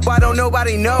bitches. Why don't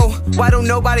nobody know? Why don't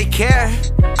nobody care?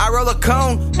 I roll a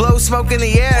cone, blow smoke in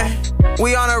the air.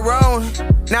 We on our own,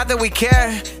 not that we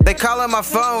care. They call on my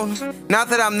phone, not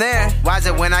that I'm there. Why is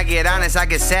it when I get honest, I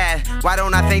get sad? Why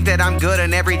don't I think that I'm good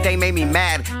and everything made me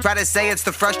mad? Try to say it's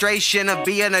the frustration of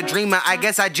being a dreamer. I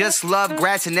guess I just love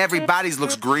grass and everybody's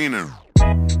looks greener.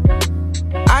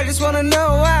 I just wanna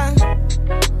know why.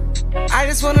 I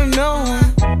just wanna know why.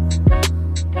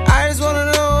 I just wanna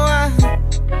know why.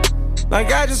 Like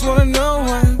I just wanna know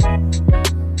why.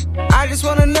 I just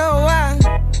wanna know why.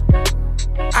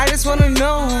 I just wanna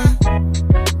know why.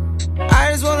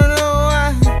 I just wanna know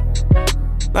why.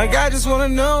 Like I just wanna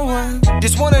know why.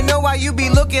 Just wanna know why you be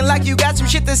looking like you got some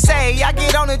shit to say. I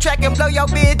get on the track and blow your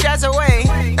bitch ass away.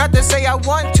 Not to say I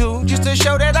want to, just to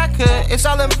show that I could. It's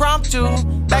all impromptu,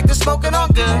 back to smoking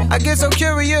on good. I get so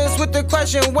curious with the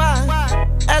question why.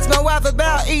 Ask my wife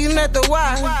about eating at the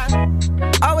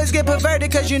Y. Always get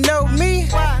perverted cause you know me.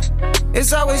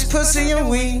 It's always pussy and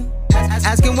weed.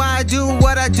 Asking why I do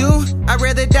what I do. I'd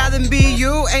rather die than be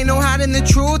you. Ain't no hiding the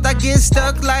truth. I get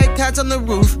stuck like cats on the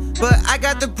roof, but I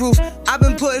got the proof. I've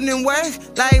been putting in work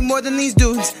like more than these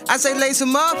dudes. I say lace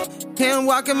them up, can't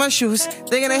walk in my shoes.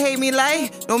 They gonna hate me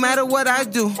like no matter what I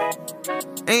do.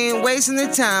 Ain't wasting the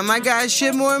time. I got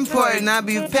shit more important. I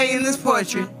be painting this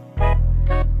portrait.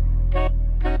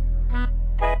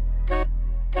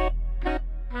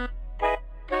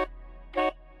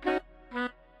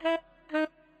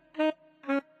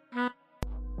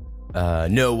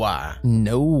 Know why.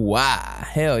 Know why.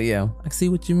 Hell yeah. I can see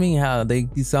what you mean, how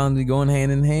these songs be going hand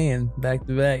in hand, back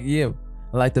to back. Yeah.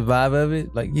 I like the vibe of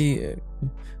it. Like, yeah.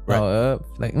 Right. All up.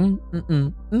 Like,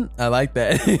 I like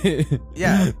that.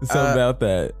 Yeah. Something about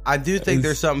that. I do think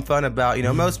there's something fun about,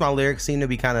 most of my lyrics seem to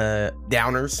be kind of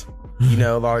downers,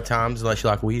 a lot of times, unless you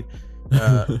like weed.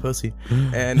 Pussy.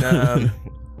 And,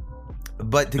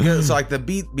 but to go, so like the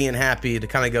beat being happy to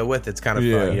kind of go with it's kind of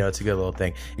fun, it's a good little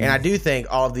thing. And I do think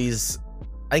all of these,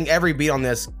 I think every beat on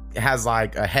this has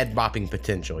like a head bopping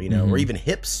potential, or even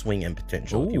hip swinging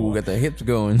potential. Ooh, got the hips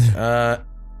going.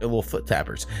 Little foot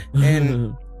tappers.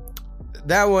 And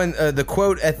that one, the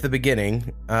quote at the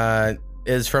beginning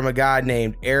is from a guy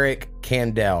named Eric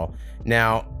Kandel.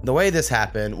 Now, the way this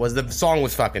happened was the song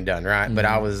was fucking done, right? But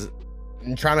I was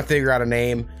trying to figure out a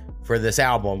name for this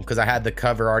album because I had the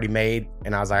cover already made,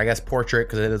 and I was like, I guess portrait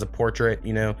because it is a portrait,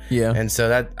 Yeah. And so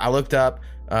that I looked up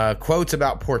quotes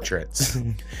about portraits,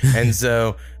 and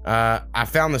so I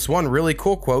found this one really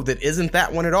cool quote that isn't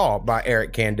that one at all by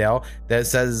Eric Kandel that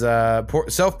says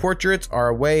self-portraits are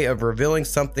a way of revealing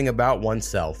something about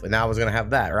oneself, and I was gonna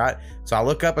have that right. So I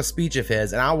look up a speech of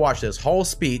his, and I watch this whole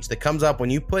speech that comes up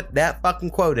when you put that fucking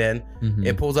quote in.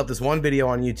 It pulls up this one video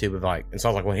on YouTube of and so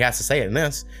I was like, well, he has to say it in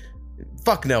this.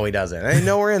 Fuck no, he doesn't. I ain't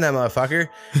nowhere in that motherfucker.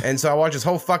 And so I watched this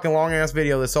whole fucking long ass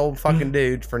video of this old fucking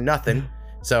dude for nothing.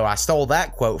 So I stole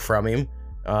that quote from him.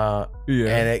 And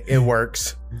it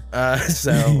works.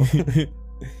 So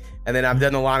and then I've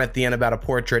done the line at the end about a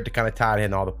portrait to kind of tie it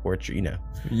in all the portrait,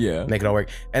 Yeah. make it all work.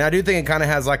 And I do think it kind of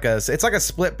has like it's like a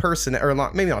split person, or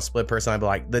maybe not a split personality, but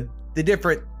like the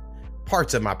different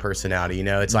parts of my personality,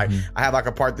 it's like I have like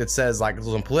a part that says like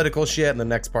some political shit, and the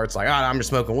next part's like, I'm just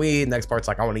smoking weed, next part's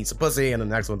like I want to eat some pussy, and the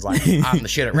next one's like I'm the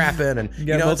shit at rapping, and you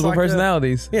got multiple like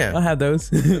personalities. Yeah, I have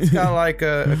those. It's kind of like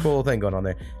a cool thing going on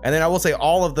there. And then I will say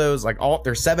all of those,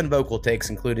 there's 7 vocal takes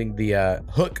including the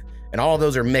hook, and all of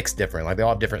those are mixed different, like they all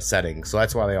have different settings, so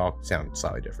that's why they all sound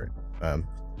slightly different.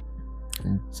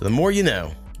 So the more you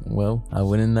know. Well, I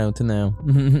wouldn't know to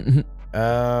know.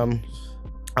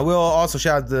 I will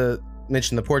also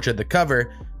mention the portrait, the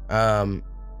cover.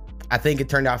 I think it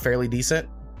turned out fairly decent.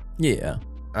 Yeah.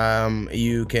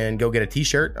 You can go get a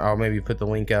t-shirt. I'll maybe put the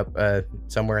link up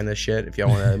somewhere in this shit if y'all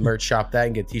want to merch shop that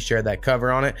and get a t-shirt, that cover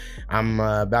on it. I'm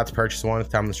about to purchase one at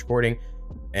the time of this recording,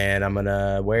 and I'm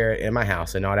gonna wear it in my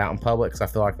house and not out in public because I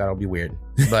feel like that'll be weird.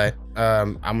 But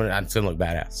it's gonna look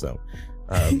badass. So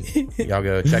y'all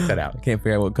go check that out. I can't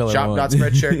figure out what color.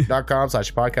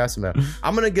 shop.spreadshirt.com/podcast.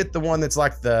 I'm gonna get the one that's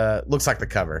like looks like the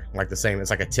cover, like the same. It's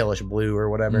like a tealish blue or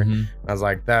whatever. I was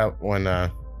like, that one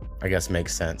I guess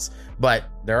makes sense. But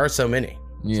there are so many.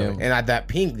 Yeah. So, and that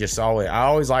pink just always, I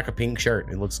always like a pink shirt.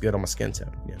 It looks good on my skin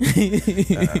tone.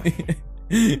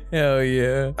 Hell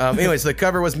yeah. Anyway, so the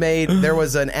cover was made. There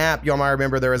was an app. Y'all might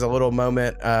remember there was a little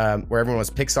moment where everyone was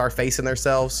Pixar facing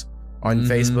themselves on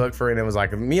Facebook and it was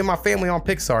like me and my family on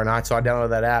Pixar night. So I downloaded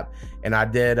that app and I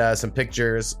did some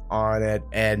pictures on it.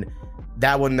 And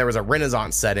that one, there was a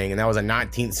Renaissance setting and that was a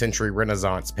 19th century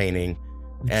Renaissance painting.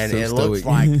 And So it stoic. looked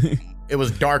like it was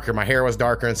darker. My hair was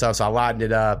darker and stuff. So I lightened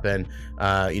it up and,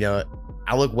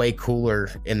 I look way cooler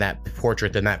in that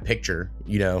portrait than that picture,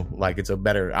 like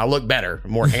I look better,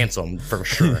 more handsome for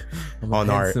sure on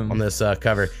this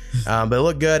cover. But it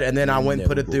looked good. And then I went and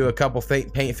put it through a couple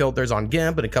paint filters on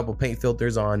GIMP and a couple paint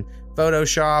filters on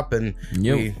Photoshop and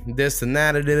we this and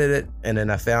that. I did it. And then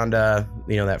I found,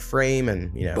 that frame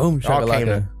and, Boom,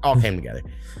 all came together.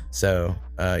 So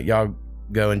y'all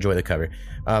go enjoy the cover.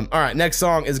 All right. Next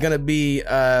song is going to be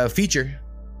feature.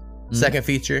 Second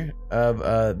feature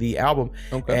of the album.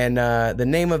 Okay. And the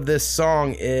name of this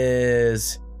song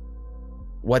is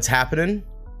What's Happening?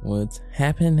 What's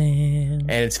Happening?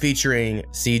 And it's featuring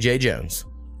CJ Jones.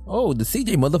 Oh, the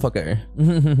CJ motherfucker.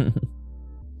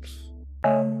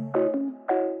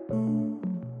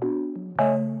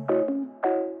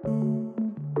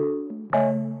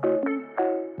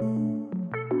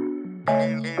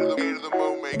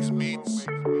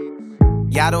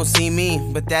 Y'all don't see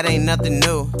me, but that ain't nothing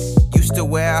new. Used to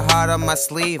wear a heart on my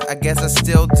sleeve, I guess I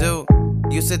still do.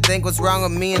 Used to think what's wrong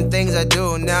with me and things I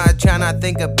do. Now I try not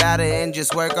think about it and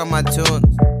just work on my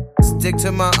tunes. Stick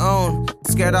to my own,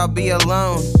 scared I'll be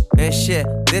alone. And shit,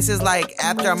 this is like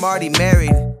after I'm already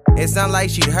married. It's not like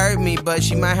she'd hurt me, but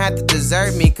she might have to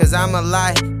desert me, cause I'm a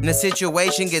lie and the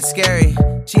situation gets scary.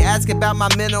 She asked about my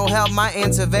mental health, my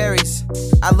answer varies.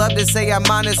 I love to say I'm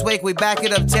honest, wake, we back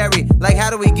it up, Terry. Like how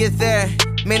do we get there?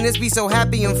 Man, this be so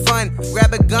happy and fun.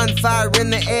 Grab a gun, fire in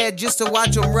the air just to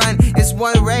watch them run. It's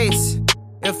one race.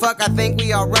 And fuck, I think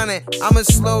we all run it. I'ma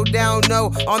slow down, no,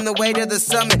 on the way to the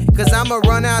summit. Cause I'ma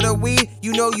run out of weed.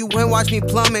 You know you win, watch me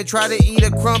plummet. Try to eat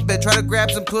a crumpet, try to grab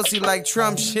some pussy like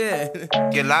Trump shit.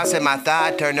 Get lost in my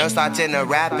thought, turn those thoughts into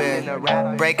rapping.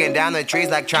 Breaking down the trees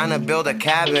like trying to build a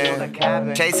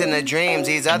cabin. Chasing the dreams,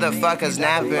 these other fuckers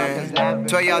napping.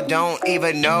 So y'all don't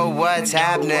even know what's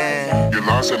happening. Get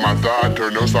lost in my thought,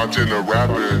 turn those thoughts into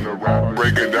rapping.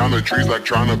 Breaking down the trees like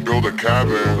trying to build a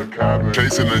cabin.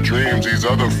 Chasing the dreams, these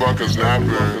other fuckers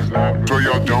napping. So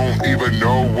y'all don't even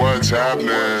know what's happening.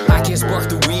 I can't spark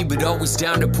the weed, but always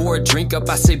down to pour a drink up.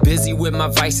 I stay busy with my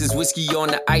vices, whiskey on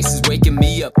the ice is waking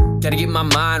me up. Gotta get my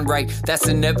mind right, that's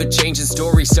a never-changing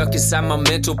story. Stuck inside my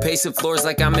mental, pacing floors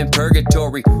like I'm in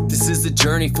purgatory. This is a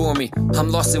journey for me, I'm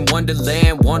lost in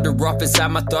wonderland. Wander off inside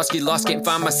my thoughts, get lost, can't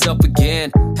find myself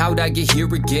again. How'd I get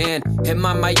here again? Am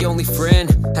I my only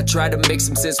friend? I try to make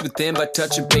some sense within by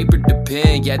touching paper to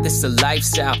pen. Yeah, this is a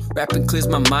lifestyle, rapping clears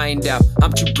my mind out.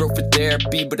 I'm too broke for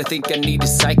therapy, but I think I need a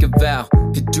psych eval.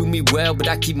 It do me well, but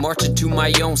I keep marching to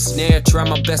my own snare. Try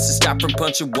my best to stop from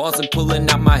punching walls and pulling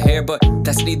out my hair, but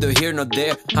that's neither here nor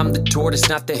there. I'm the tortoise,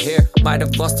 not the hare. Might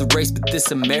have lost the race, but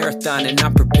this a marathon and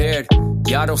I'm prepared.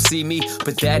 Y'all don't see me,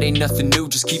 but that ain't nothing new.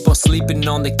 Just keep on sleeping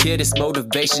on the kid, it's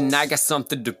motivation. I got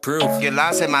something to prove. Get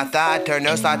lost in my thought, turn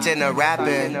those thoughts into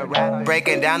rapping.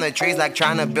 Breaking down the trees like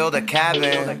trying to build a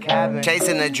cabin.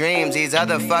 Chasing the dreams, these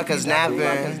other fuckers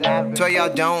napping. So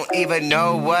y'all don't even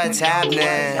know what's happening.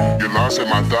 Get lost in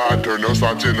my thought, turn those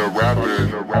thoughts into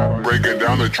rapping. Breaking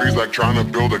down the trees like trying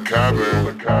to build a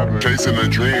cabin. Chasing the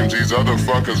dreams, these other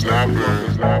fuckers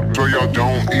napping. So y'all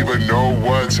don't even know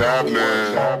what's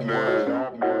happening.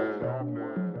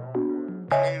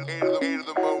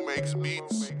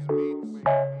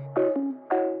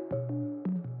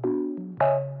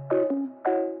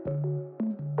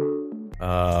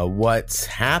 What's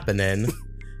Happening?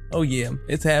 Oh yeah,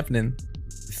 it's happening.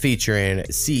 Featuring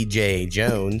CJ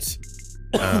Jones.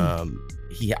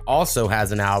 He also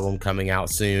has an album coming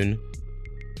out soon.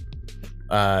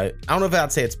 I don't know if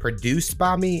I'd say it's produced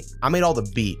by me. I made all the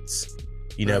beats,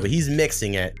 but he's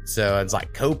mixing it, so it's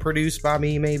like co-produced by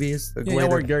me. Maybe is the way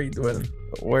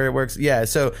where it works. Yeah,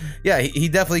 so yeah, he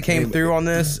definitely came through on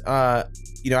this. I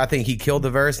think he killed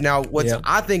the verse. Now, what's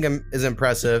I think is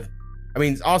impressive. I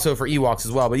mean, also for Ewoks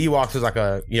as well, but Ewoks is like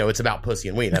it's about pussy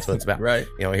and weed. That's what it's about. Right.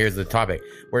 Here's the topic.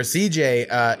 Where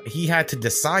CJ, he had to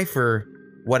decipher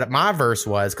what my verse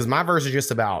was, because my verse is just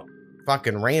about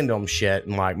fucking random shit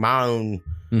and like my own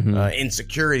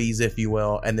insecurities, if you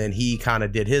will. And then he kind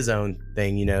of did his own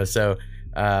thing, So,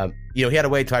 he had to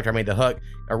wait till after I made the hook.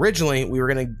 Originally, we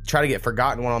were going to try to get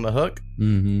Forgotten One on the hook.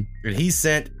 Mm-hmm. And he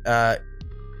sent,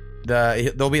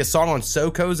 there'll be a song on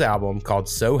Soko's album called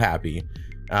So Happy.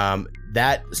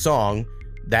 That song,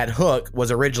 that hook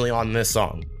was originally on this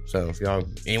song. So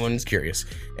if anyone's curious,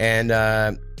 and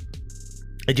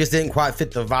it just didn't quite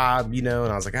fit the vibe, and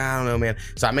I was like, I don't know, man.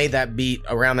 So I made that beat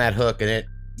around that hook, and it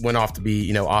went off to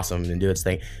be, awesome and do its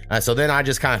thing. So then I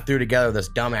just kind of threw together this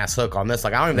dumbass hook on this.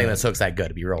 Like, I don't even think this hook's that good,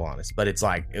 to be real honest, but it's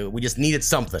like, we just needed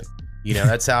something,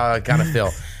 that's how I kind of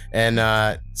feel.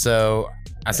 And so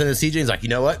I sent it to CJ. He's like, you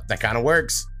know what? That kind of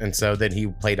works. And so then he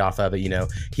played off of it.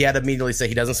 He had to immediately say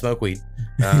he doesn't smoke weed.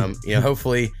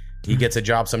 Hopefully he gets a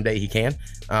job someday. He can.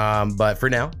 But for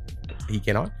now, he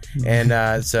cannot.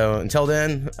 And so until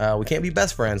then, we can't be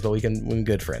best friends, but we can be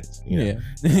good friends. Yeah.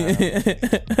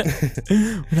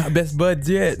 We're not best buds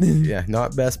yet. Yeah,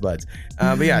 not best buds.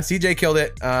 But yeah, CJ killed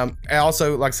it. I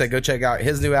also, like I said, go check out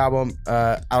his new album.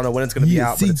 I don't know when it's going to be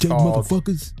out, but it's called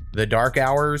The Dark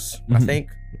Hours, I think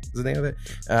is the name of it.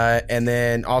 And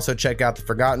then also check out the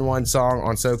Forgotten One song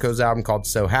on Soko's album called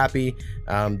So Happy.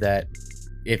 That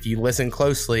if you listen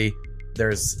closely,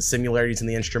 there's similarities in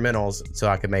the instrumentals, so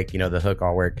I could make the hook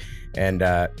all work. And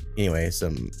anyway,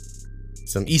 some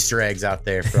Easter eggs out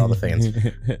there for all the fans.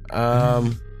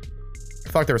 I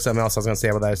thought there was something else I was gonna say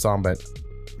about that song, but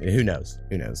who knows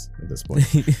at this point.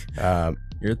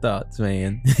 Your thoughts,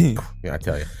 man. I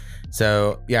tell you.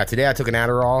 So yeah, today I took an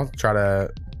Adderall to try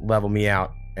to level me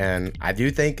out, and I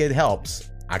do think it helps.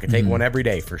 I can take one every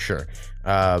day for sure,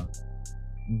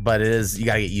 but you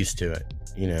gotta get used to it.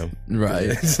 Right.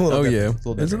 It's a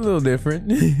little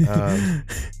different.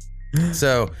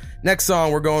 So next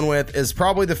song we're going with is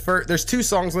probably the first. There's two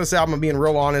songs on this album, I'm being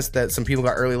real honest, that some people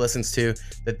got early listens to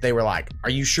that they were like, are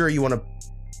you sure you want to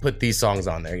put these songs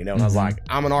on there? And I was like,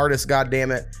 I'm an artist, god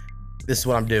damn it, this is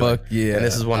what I'm doing. Fuck yeah. And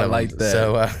this is one of like them. That.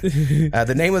 So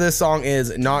the name of this song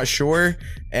is Not Sure.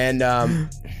 And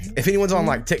if anyone's on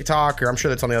like TikTok, or I'm sure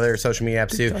that's on the other social media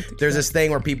apps too, there's this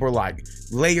thing where people are like,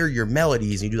 layer your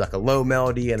melodies, and you do like a low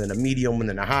melody and then a medium and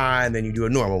then a high and then you do a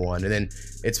normal one, and then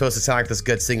it's supposed to sound like this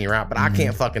good singing rap, but I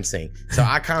can't fucking sing. So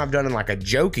I kind of done in like a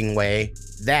joking way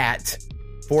that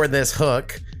for this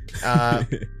hook,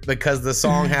 because the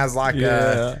song has like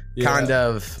a kind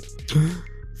of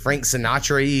Frank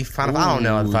Sinatra-y kind of, I don't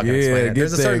know how to fucking explain it.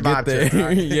 There's a certain vibe to it.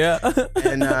 Right? Yeah.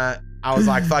 And I was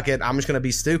like, fuck it, I'm just gonna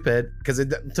be stupid, because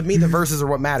to me the verses are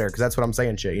what matter, because that's what I'm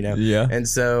saying shit, Yeah. And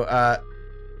so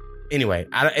anyway,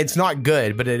 it's not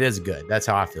good, but it is good. That's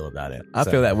how I feel about it. I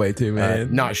feel that way too,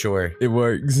 man. Not Sure. It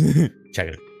works. Check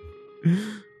it.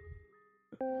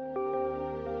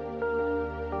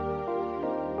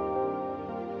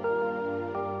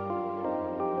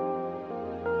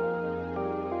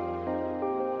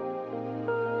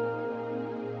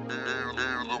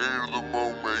 The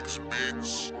Mo makes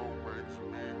beats.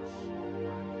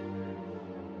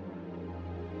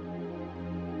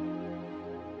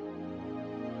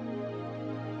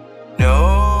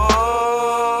 No,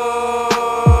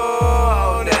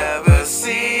 I'll never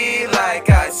see like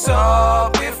I saw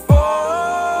before.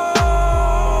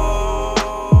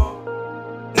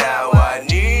 Now I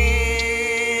need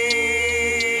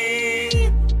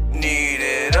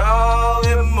it all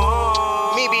and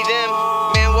more. Me be them,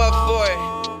 man, what for?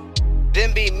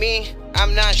 Them be me,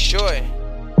 I'm not sure.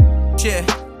 Yeah,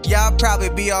 y'all probably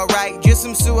be alright. Just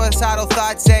some suicidal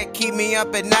thoughts that keep me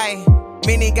up at night.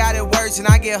 Many got it worse and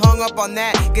I get hung up on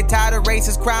that. Get tired of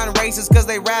racists crying racist cause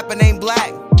they rapping ain't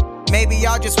black. Maybe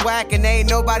y'all just whack and they ain't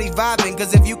nobody vibing.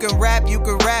 Cause if you can rap, you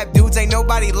can rap. Dudes ain't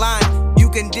nobody lying.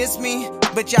 You can diss me,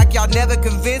 but y'all never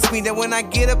convince me that when I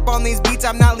get up on these beats,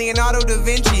 I'm not Leonardo da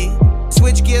Vinci.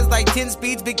 Switch gears like 10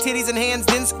 speeds, big titties and hands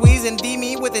then squeeze, and be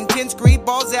me with intense greed,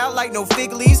 balls out like no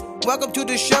fig leaves. Welcome to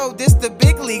the show, this the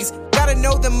big leagues. Gotta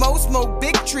know the most, smoke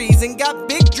big trees, and got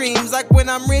big dreams. Like when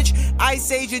I'm rich, ice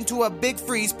age into a big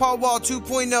freeze. Paul Wall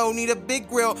 2.0, need a big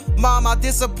grill. Mom, I'll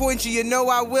disappoint you, you know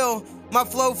I will. My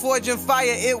flow forging fire,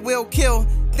 it will kill.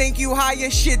 Think you higher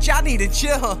shit, y'all need to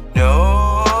chill.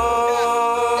 No,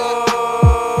 I'll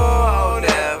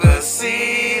never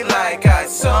see like I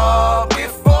saw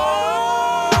before.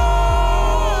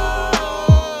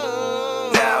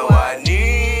 Now I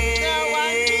need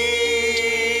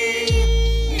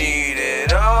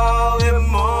it all and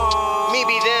more. Me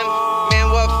be them,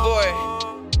 man, what for?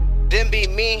 Them be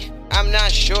me, I'm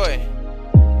not sure.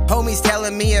 Homies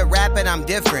telling me at rapping I'm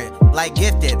different, like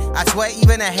gifted. I swear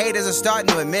even the haters are starting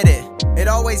to admit it. It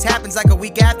always happens like a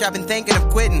week after I've been thinking of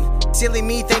quitting. Silly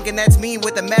me thinking that's me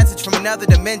with a message from another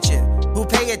dimension. Who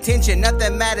pay attention,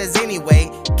 nothing matters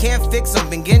anyway. Can't fix them,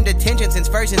 been getting detention since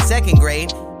 1st and 2nd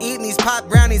grade. Eating these pop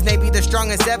brownies may be the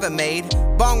strongest ever made.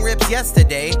 Bong rips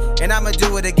yesterday, and I'ma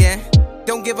do it again.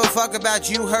 Don't give a fuck about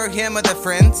you, her, him, or the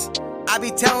friends. I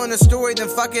be telling a story, then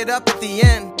fuck it up at the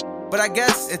end. But I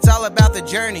guess it's all about the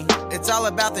journey. It's all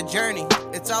about the journey.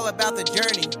 It's all about the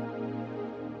journey.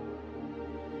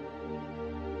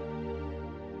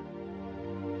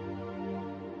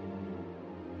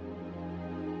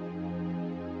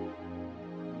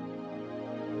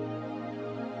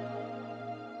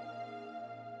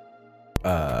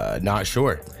 Not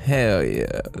sure. Hell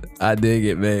yeah, I dig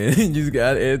it, man. You just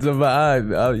got it's a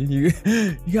vibe. You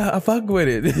got I fuck with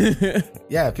it.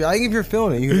 Yeah, if you're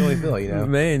feeling it, you can really feel it, you know.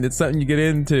 Man, it's something you get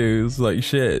into. It's like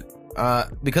shit.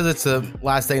 Because it's the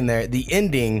last thing there. The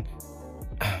ending,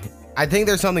 I think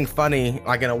there's something funny,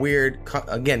 like in a weird,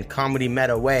 comedy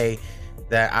meta way.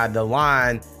 That the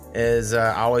line is,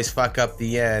 I always fuck up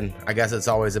the end. I guess it's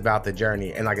always about the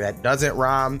journey, and like that doesn't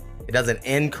rhyme. It doesn't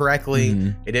end correctly.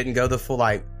 Mm-hmm. It didn't go the full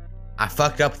like. I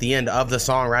fucked up the end of the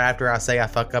song right after I say I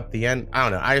fuck up the end. I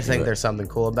don't know. I just think there's something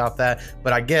cool about that.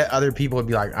 But I get other people would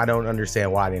be like, I don't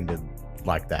understand why I didn't do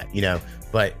like that, you know.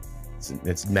 But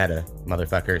it's meta,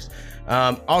 motherfuckers.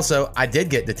 Also, I did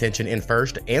get detention in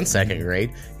first and second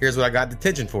grade. Here's what I got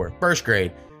detention for. First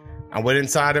grade, I went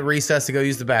inside at recess to go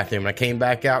use the bathroom. And I came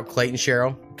back out. Clayton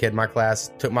Sherrill, kid in my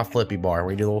class, took my flippy bar.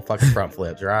 We do little fucking front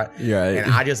flips, right? Yeah.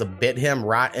 And I just bit him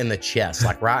right in the chest,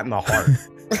 like right in the heart.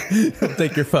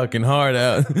 Take your fucking heart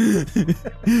out.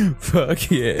 Fuck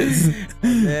yes.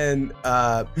 And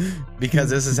because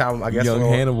this is how I guess Young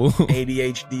Hannibal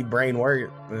ADHD brain work,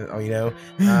 you know.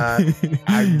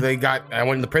 I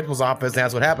went in the principal's office and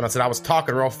that's what happened. I said I was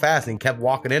talking real fast and he kept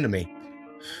walking into me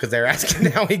because they were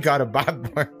asking how he got a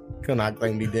bite bar. I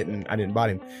claimed he didn't. I didn't bite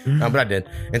him, but I did.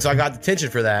 And so I got detention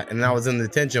for that. And I was in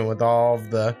detention with all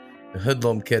of the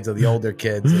hoodlum kids of the older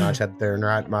kids, and I just had to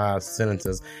write my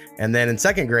sentences. And then in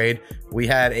second grade, we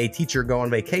had a teacher go on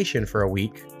vacation for a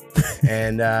week,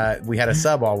 and we had a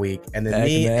sub all week. And then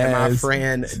me and my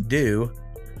friend Do,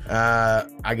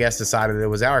 I guess decided it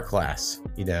was our class.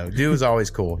 You know, Do was always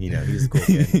cool. You know, he's a cool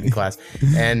kid in class.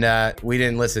 And we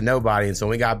didn't listen to nobody. And so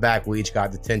when we got back, we each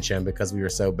got detention because we were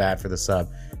so bad for the sub.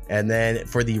 And then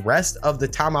for the rest of the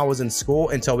time I was in school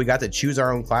until we got to choose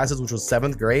our own classes, which was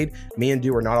 7th grade, me and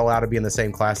Do were not allowed to be in the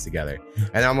same class together.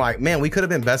 And I'm like, man, we could have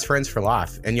been best friends for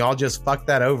life. And y'all just fucked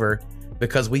that over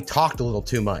because we talked a little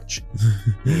too much.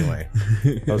 Anyway,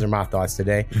 those are my thoughts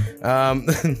today.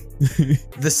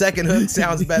 The second hook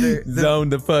sounds better. Zone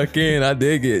the fuck in. I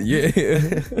dig it.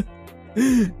 Yeah.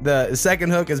 The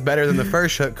second hook is better than the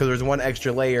first hook because there's one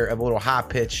extra layer of a little high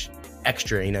pitch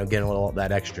extra, you know, getting a little of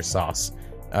that extra sauce.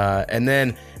 And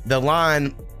then the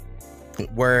line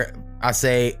where I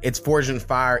say it's Forged in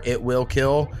Fire, it will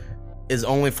kill is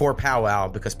only for Powwow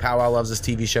because Powwow loves this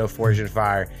TV show Forged in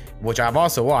Fire, which I've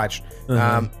also watched.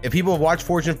 If people have watched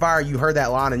Forged in Fire, you heard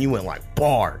that line and you went like,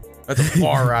 bar. That's a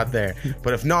bar right there.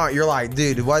 But if not, you're like,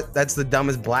 dude, what? That's the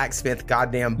dumbest blacksmith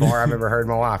goddamn bar I've ever heard in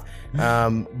my life.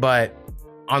 But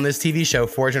on this TV show,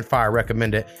 Forged in Fire,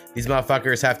 recommend it. These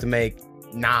motherfuckers have to make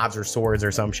knives or swords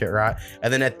or some shit, right?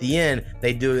 And then at the end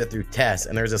they do it through tests,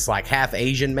 and there's this like half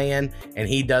Asian man, and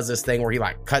he does this thing where he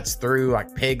like cuts through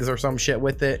like pigs or some shit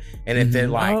with it, and if it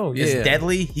like is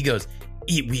deadly, he goes,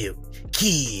 it will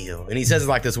kill, and he says it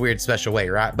like this weird special way,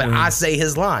 right? But I say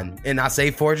his line and I say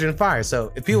Forged in Fire,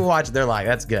 so if people watch it, they're like,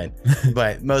 that's good.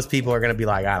 But most people are gonna be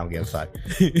like, I don't give a fuck.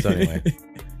 So anyway,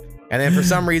 and then for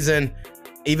some reason,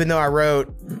 even though I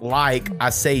wrote like,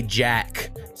 I say Jack.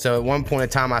 So at one point in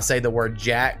time, I say the word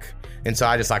Jack. And so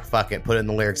I just like, fuck it, put it in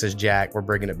the lyrics as Jack. We're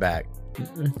bringing it back.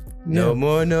 No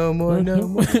more, no more, no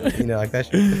more. You know, like that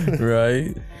shit.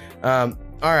 Right. All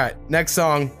right. Next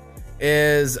song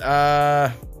is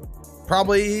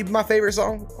probably my favorite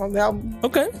song on the album.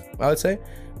 Okay. I would say.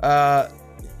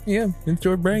 Yeah, it's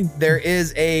your brain. There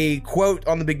is a quote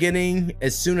on the beginning.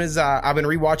 As soon as I've been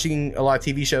rewatching a lot of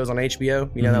TV shows on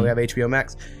HBO, you know that we have HBO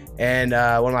Max, and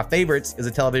one of my favorites is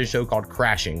a television show called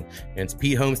Crashing, and it's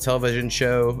Pete Holmes' television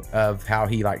show of how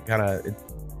he like kind of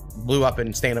blew up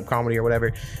in stand-up comedy or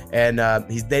whatever, and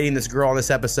he's dating this girl on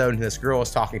this episode, and this girl is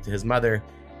talking to his mother,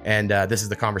 and this is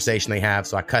the conversation they have.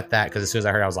 So I cut that because as soon as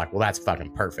I heard it, I was like, well, that's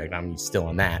fucking perfect. I'm still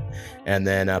in that, and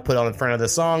then put it on in front of the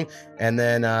song, and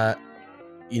then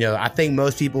you know, I think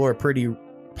most people are pretty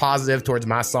positive towards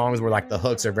my songs where like the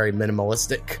hooks are very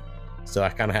minimalistic. So I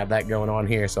kind of have that going on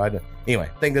here. So anyway,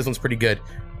 I think this one's pretty good.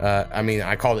 I mean,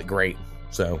 I called it great.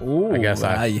 So I guess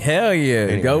hell yeah.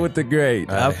 Anyway. Go with the great.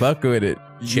 I fuck with it.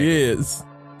 Yes.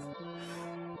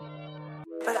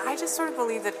 But I just sort of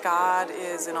believe that God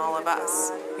is in all of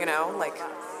us, you know, like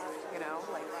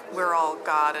we're all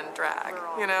God and drag,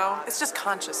 you know? It's just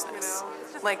consciousness.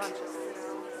 Like,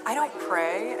 I don't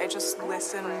pray, I just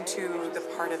listen to the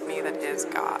part of me that is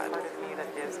God.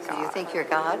 Do you think you're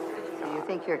God? Do you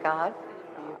think you're God?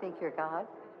 Do you think you're God?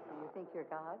 Do you think you're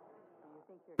God?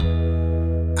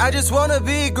 I just wanna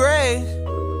be great.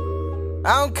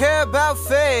 I don't care about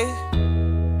fate.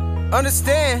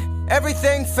 Understand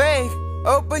everything fake.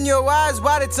 Open your eyes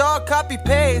wide, it's all copy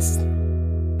paste.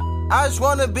 I just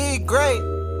wanna be great.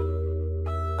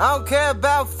 I don't care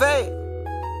about fate.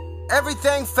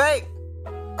 Everything fake.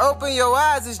 Open your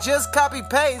eyes, it's just copy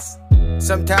paste.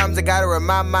 Sometimes I gotta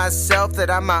remind myself that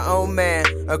I'm my own man,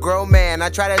 a grown man. I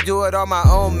try to do it on my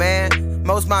own, man.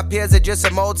 Most my peers are just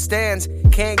some old stands.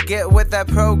 Can't get with that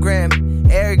program.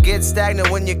 Air gets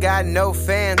stagnant when you got no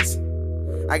fans.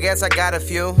 I guess I got a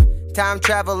few. Time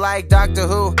travel like Doctor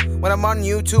Who. When I'm on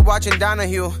YouTube watching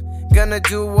Donahue. Gonna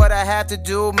do what I have to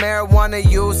do. Marijuana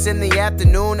use in the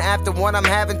afternoon. After one, I'm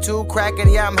having two. Cracker,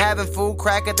 yeah, I'm having food.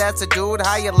 Cracker, that's a dude.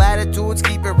 Higher latitudes,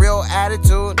 keep it real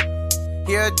attitude.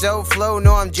 Hear a dope flow,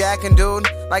 know I'm jacking, dude.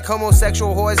 Like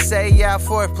homosexual whores say, yeah,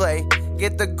 foreplay.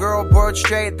 Get the girl bored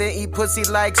straight, then eat pussy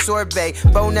like sorbet.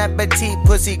 Bon appetit,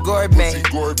 pussy gourmet.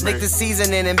 Lick the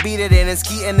seasoning and beat it in and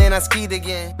ski, and then I skied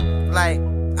again. Like,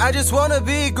 I just wanna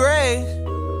be great.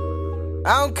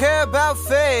 I don't care about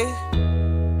fate.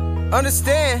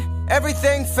 Understand,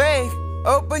 everything fake.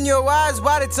 Open your eyes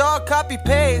wide, it's all copy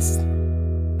paste.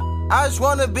 I just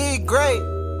wanna be great.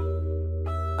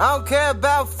 I don't care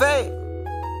about fate.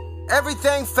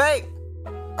 Everything fake.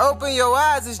 Open your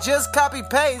eyes, it's just copy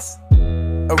paste.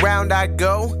 Around I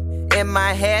go, in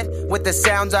my head, with the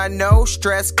sounds I know.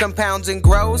 Stress compounds and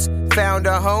grows. Found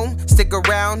a home, stick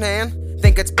around and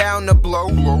think it's bound to blow.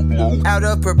 Out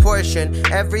of proportion,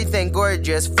 everything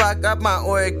gorgeous. Fuck up my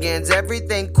organs,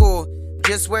 everything cool.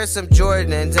 Just wear some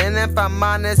Jordans, and if I'm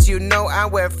honest, you know I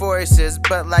wear forces.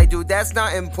 But like, dude, that's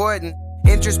not important.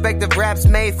 Introspective raps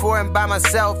made for and by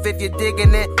myself. If you're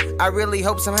digging it, I really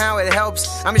hope somehow it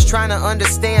helps. I'm just trying to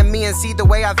understand me and see the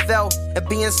way I felt. And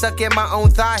being stuck in my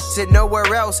own thoughts and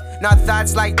nowhere else. Not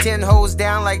thoughts like 10 hoes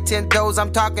down like 10 toes.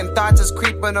 I'm talking thoughts that's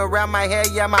creeping around my head.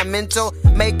 Yeah, my mental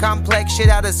make complex shit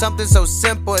out of something so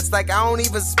simple. It's like I don't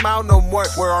even smile no more.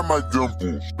 Where are my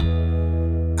dimples?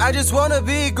 I just wanna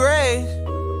be great.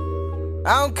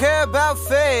 I don't care about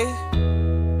fate.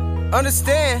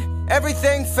 Understand,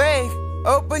 everything fake.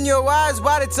 Open your eyes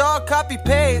wide, it's all copy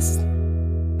paste.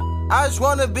 I just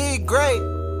wanna be great.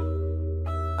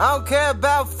 I don't care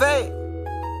about fate.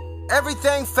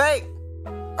 Everything fake.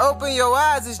 Open your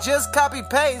eyes, it's just copy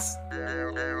paste.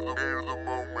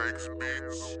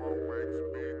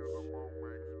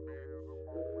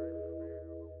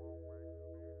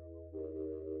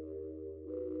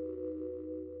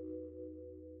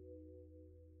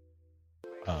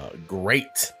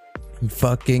 Great.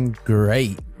 Fucking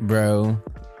great, bro.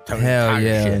 Tony Hell Tiger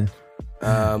yeah.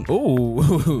 shit.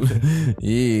 Ooh.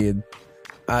 Yeah.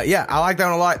 Yeah, I like that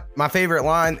one a lot. My favorite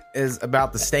line is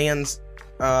about the stands.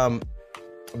 About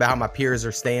how my peers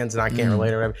are stands and I can't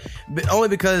relate or whatever. But only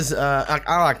because I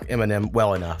like Eminem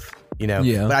well enough, you know.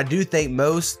 Yeah. But I do think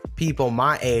most people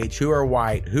my age who are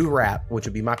white, who rap, which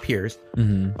would be my peers,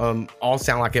 all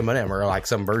sound like Eminem or like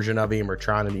some version of him or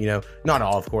trying to, you know, not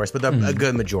all, of course, but a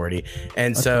good majority.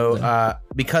 And so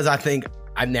because I think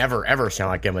I never ever sound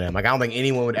like Eminem. Like I don't think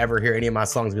anyone would ever hear any of my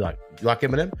songs and be like, "You like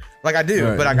Eminem?" Like I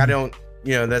do, but like I don't.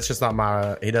 You know, that's just not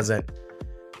my. He doesn't.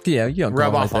 Yeah, you don't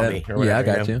rub call off like on that. me. Or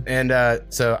whatever, I got you. And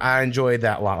so I enjoyed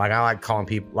that a lot. Like I like calling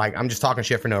people. Like I'm just talking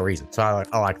shit for no reason. So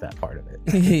I like that part of it.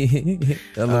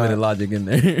 A little bit of logic in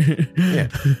there. Yeah.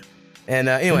 And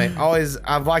anyway,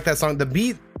 I've liked that song. The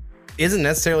beat isn't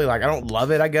necessarily like I don't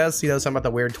love it. I guess something about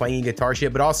the weird twangy guitar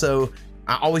shit, but also.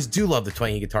 I always do love the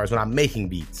twangy guitars when I'm making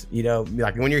beats,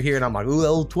 like when you're here and I'm like, ooh,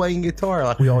 old twangy guitar.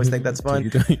 Like we always think that's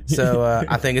fun. So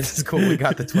I think it's cool. We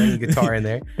got the twangy guitar in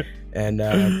there and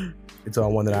it's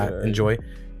all one that I enjoy.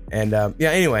 And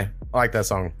anyway, I like that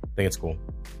song. I think it's cool.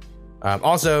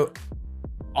 Also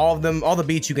all the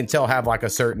beats you can tell have like a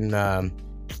certain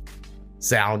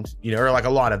sound, or like a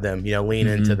lot of them, lean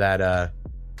into that,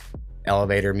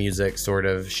 elevator music sort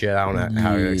of shit. I don't know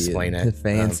how to explain it. The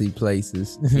fancy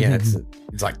places. Yeah,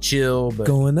 it's like chill, but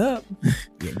going up.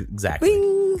 Yeah, exactly.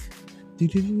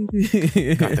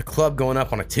 Got the club going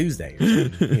up on a Tuesday.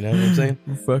 You know what I'm saying?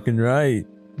 Fucking right.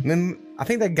 And then I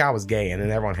think that guy was gay, and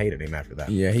then everyone hated him after that.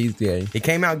 Yeah, he's gay. He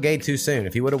came out gay too soon.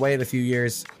 If he would have waited a few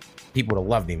years, people would have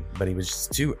loved him, but he was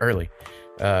just too early.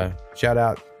 Shout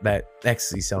out that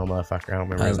ecstasy selling motherfucker. I don't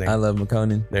remember his name. I love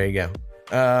McConan. There you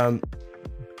go.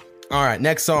 All right,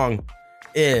 next song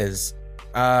is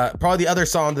probably the other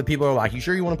song that people are like, you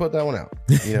sure you want to put that one out?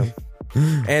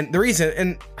 And the reason,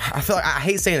 and I feel like I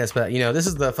hate saying this, but this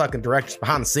is the fucking directors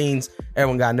behind the scenes.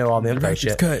 Everyone got to know all the info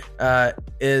shit.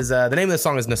 Is the name of the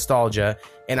song is Nostalgia,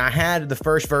 and I had the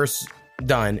first verse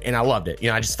done, and I loved it.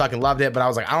 I just fucking loved it, but I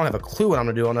was like, I don't have a clue what I'm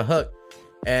gonna do on the hook.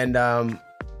 and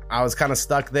I was kind of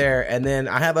stuck there. And then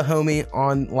I have a homie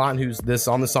online who's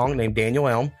on the song named Daniel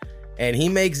Elm, and he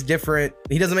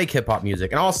doesn't make hip hop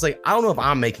music. And honestly, I don't know if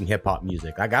I'm making hip hop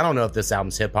music. Like, I don't know if this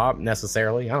album's hip hop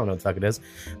necessarily. I don't know what the fuck it is.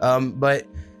 But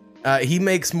he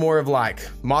makes more of like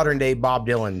modern day Bob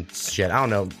Dylan shit. I don't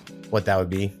know what that would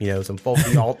be, some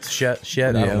folky alt shit.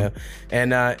 I don't know.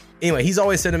 And anyway, he's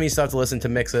always sending me stuff to listen to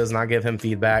mixes, and I give him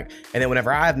feedback. And then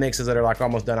whenever I have mixes that are like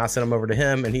almost done, I send them over to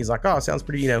him, and he's like, oh, it sounds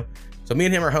pretty, So me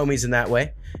and him are homies in that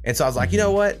way. And so I was like, you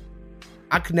know what?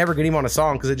 I could never get him on a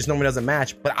song because it just normally doesn't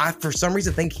match. But I, for some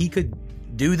reason, think he could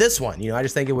do this one. I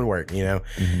just think it would work,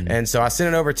 And so I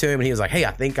sent it over to him, and he was like, hey,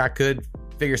 I think I could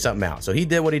figure something out. So he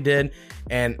did what he did.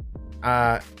 And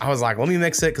I was like, let me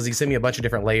mix it, because he sent me a bunch of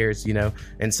different layers,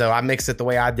 and so I mixed it the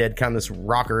way I did, kind of this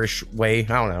rockerish way. I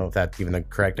don't know if that's even the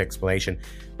correct explanation,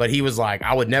 but he was like,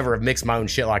 I would never have mixed my own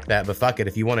shit like that, but fuck it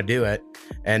if you want to do it.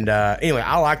 And anyway,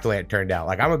 I like the way it turned out.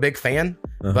 Like, I'm a big fan,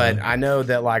 but I know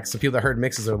that like some people that heard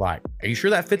mixes are like, are you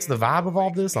sure that fits the vibe of all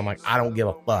this? I'm like, I don't give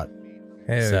a fuck.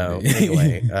 So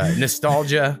anyway,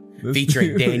 Nostalgia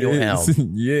featuring Daniel Elm.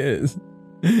 Yes.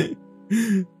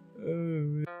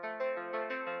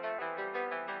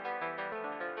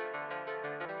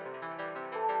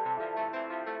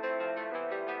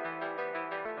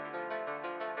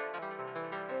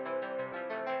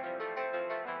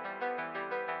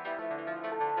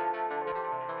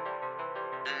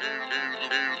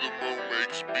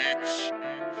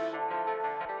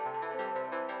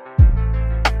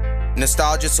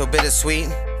 Nostalgia so bittersweet.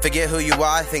 Forget who you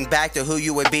are, think back to who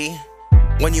you would be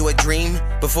when you would dream.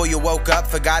 Before you woke up,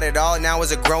 forgot it all. Now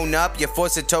as a grown up, you're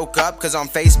forced to toke up, cause on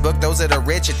Facebook those that are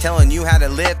rich are telling you how to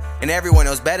live, and everyone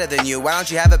knows better than you. Why don't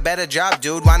you have a better job,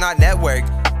 dude? Why not network?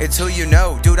 It's who you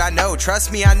know, dude, I know.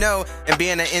 Trust me, I know. And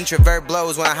being an introvert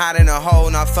blows when I hide in a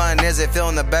hole. Not fun, is it?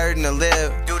 Feeling the burden to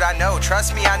live. Dude, I know.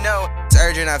 Trust me, I know. It's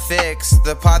urgent, I fix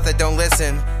the part that don't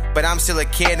listen. But I'm still a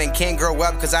kid and can't grow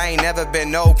up, cause I ain't never been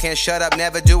no. Can't shut up,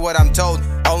 never do what I'm told.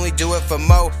 Only do it for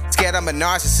mo. Scared I'm a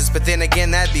narcissist, but then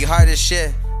again, that'd be hard as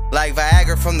shit. Like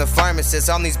Viagra from the pharmacist.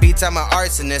 On these beats, I'm an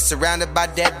arsonist, surrounded by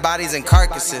dead bodies and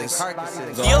carcasses.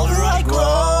 The older I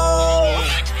grow,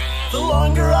 the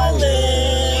longer I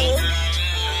live,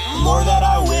 the more that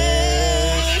I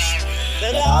wish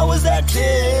that I was that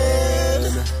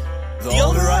kid. The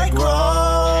older I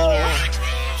grow,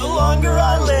 the longer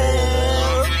I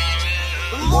live,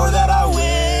 the more that I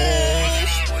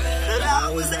wish that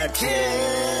I was that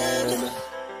kid.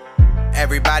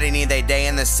 Everybody need their day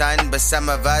in the sun, but some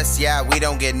of us, yeah, we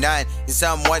don't get none. And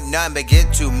some want none, but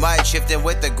get too much. Shifting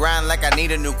with the grind like I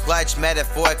need a new clutch.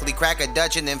 Metaphorically crack a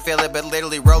Dutch and then fill it, but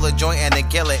literally roll a joint and then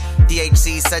kill it.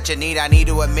 THC such a need, I need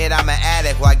to admit I'm an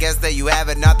addict. Well, I guess that you have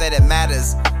it, not that it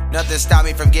matters. Nothing stopped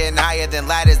me from getting higher than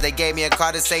ladders. They gave me a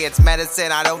card to say it's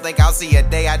medicine. I don't think I'll see a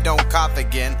day I don't cough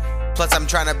again. Plus I'm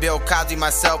trying to build Cosby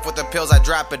myself with the pills I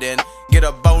drop it in. Get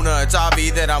a boner, it's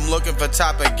obvious that I'm looking for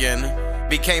top again.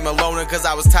 Became a loner cause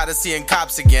I was tired of seeing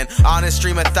cops again. Honest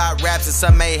stream of thought raps and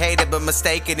some may hate it, but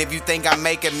mistaken if you think I'm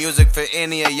making music for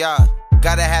any of y'all.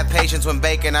 Gotta have patience when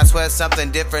baking. I swear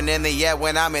something different in the air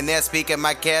when I'm in there speaking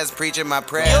my cares, preaching my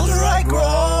prayers. The older I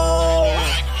grow,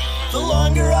 the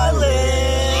longer I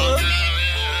live,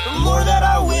 the more that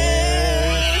I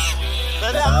wish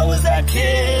that I was that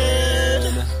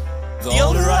kid. The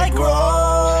older I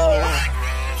grow,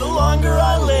 the longer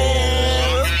I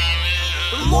live,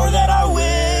 the more that I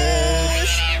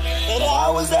wish that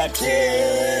I was that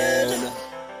kid.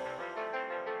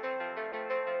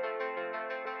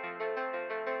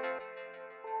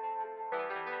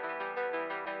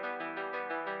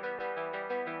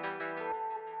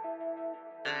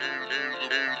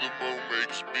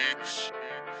 Makes beats.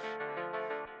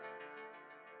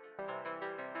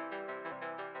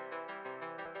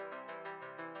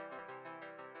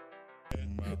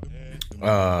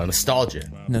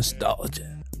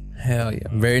 Nostalgia. Hell yeah,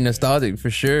 very nostalgic for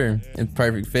sure. It's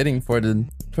perfect fitting for the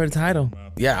title.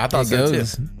 Yeah, I thought so too.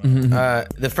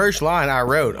 The first line I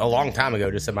wrote a long time ago,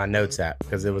 just in my notes app,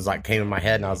 because it was like came in my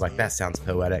head and I was like, that sounds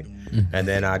poetic. And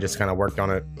then I just kind of worked on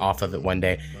it off of it one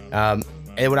day.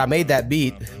 And when I made that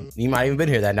beat, you might even been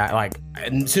here that night. Like,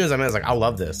 as soon as I made it, I was like, I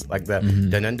love this. Like the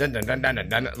dun dun dun dun dun dun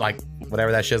dun, like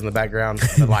whatever that shit is in the background,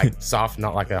 but like soft,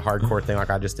 not like a hardcore thing like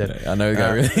I just did. I know you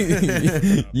got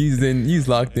really you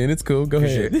locked in. It's cool. Go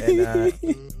ahead.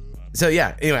 And, so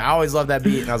yeah. Anyway, I always loved that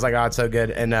beat, and I was like, oh, it's so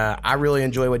good. And I really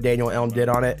enjoy what Daniel Elm did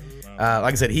on it.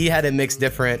 Like I said, he had it mixed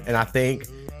different, and I think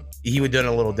he would do it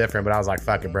a little different. But I was like,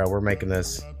 fuck it, bro. We're making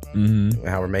this.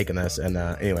 How we're making this. And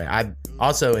anyway, I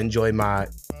also enjoy my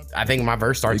I think my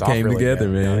verse starts It off came really together,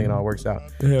 good. man. I think it all works out.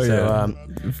 Hell So,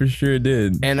 yeah. For sure it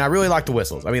did. And I really like the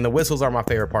whistles. I mean, the whistles are my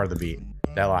favorite part of the beat.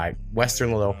 That like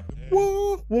Western little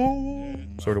whoa, whoa,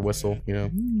 sort of whistle, you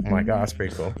know. Oh my god, that's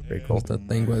pretty cool. Pretty cool. What's that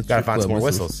thing about Gotta find strip some more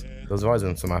club whistles. Those have always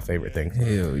been some of my favorite things.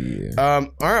 Hell yeah.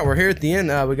 All right, we're here at the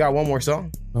end. We got one more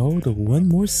song. Oh, the one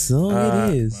more song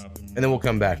it is. And then we'll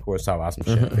come back. Of course, talk about some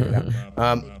shit. Figure it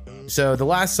out. So the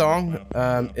last song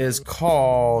is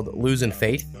called Losing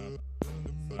Faith,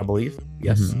 I believe.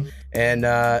 Yes. And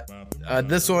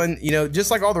this one, you know,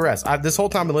 just like all the rest, this whole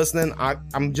time I've been listening,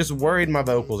 I'm just worried my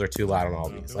vocals are too loud on all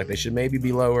these. Like they should maybe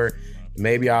be lower.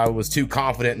 Maybe I was too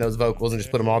confident in those vocals and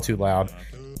just put them all too loud.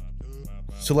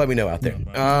 So let me know out there. You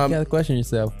gotta question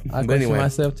yourself. I question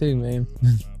myself too, man.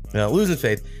 Losing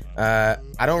Faith. I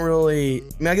don't really. I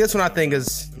mean, I guess what I think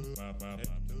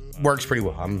works pretty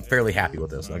well. I'm fairly happy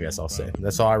with this, I guess I'll say.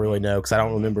 That's all I really know because I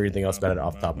don't remember anything else about it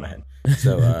off the top of my head.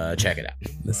 So check it out.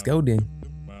 Let's go then.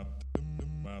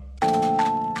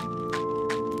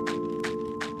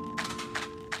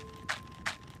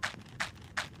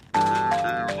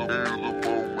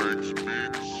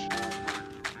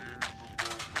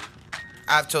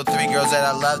 I've told 3 girls that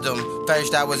I loved them.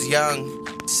 First I was young,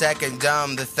 second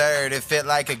dumb, the third it fit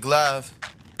like a glove.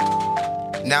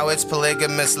 Now it's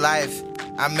polygamous life.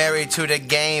 I'm married to the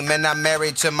game and I'm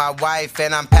married to my wife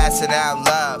and I'm passing out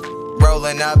love.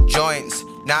 Rolling up joints,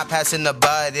 not passing the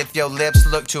bud if your lips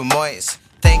look too moist.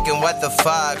 Thinking what the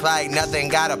fuck, like nothing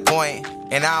got a point.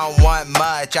 And I don't want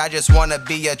much, I just wanna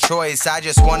be a choice. I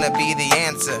just wanna be the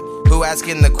answer. Who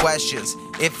asking the questions?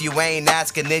 If you ain't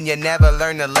asking, then you never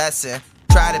learn the lesson.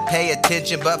 Try to pay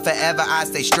attention, but forever I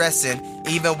stay stressing.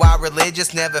 Even while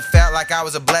religious, never felt like I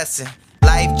was a blessing.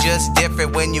 Life just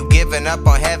different when you giving up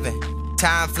on heaven.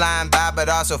 Time flying by, but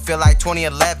also feel like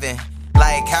 2011.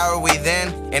 Like, how are we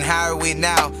then, and how are we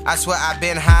now? I swear I've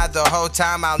been high the whole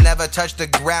time, I'll never touch the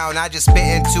ground. I just spit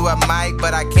into a mic,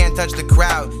 but I can't touch the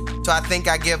crowd. So I think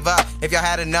I give up, if y'all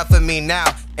had enough of me now.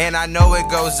 And I know it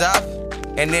goes up,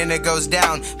 and then it goes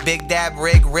down. Big dab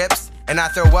rig rips, and I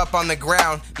throw up on the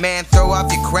ground. Man, throw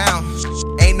off your crown.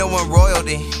 Ain't no one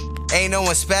royalty, ain't no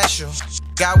one special.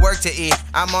 Got work to eat,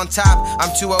 I'm on top,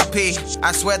 I'm too OP.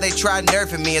 I swear they tried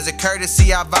nerfing me. As a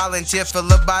courtesy, I volunteer for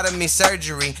lobotomy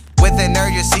surgery. With an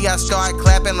urgency, I start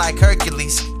clapping like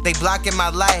Hercules. They blocking my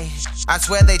light, I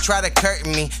swear they try to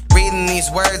curtain me. Reading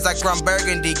these words like Ron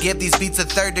Burgundy. Give these beats a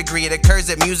 3rd degree. It occurs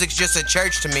that music's just a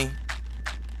church to me.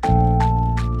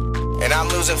 And I'm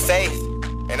losing faith,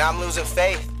 and I'm losing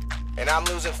faith, and I'm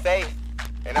losing faith,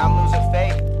 and I'm losing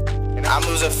faith, and I'm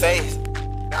losing faith,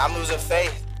 and I'm losing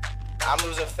faith. I'm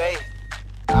losing faith,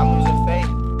 I'm losing faith,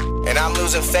 and I'm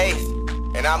losing faith,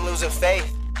 and I'm losing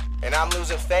faith, and I'm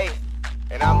losing faith,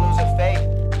 and I'm losing faith,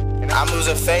 and I'm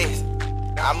losing faith,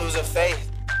 I'm losing faith,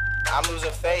 I'm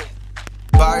losing faith.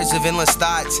 Bars of endless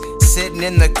thoughts, sitting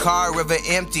in the car of an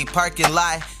empty parking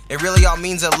lot. It really all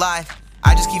means a lot.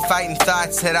 I just keep fighting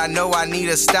thoughts that I know I need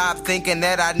to stop. Thinking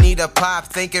that I need a pop.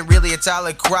 Thinking really it's all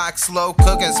a crock. Slow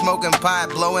cooking, smoking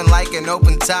pot. Blowing like an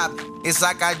open top. It's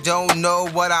like I don't know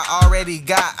what I already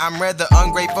got. I'm rather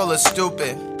ungrateful or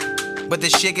stupid. But the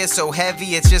shit gets so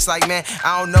heavy, it's just like, man,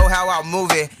 I don't know how I'll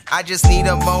move it. I just need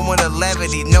a moment of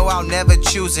levity. No, I'll never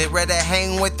choose it. Rather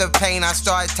hang with the pain. I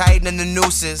start tightening the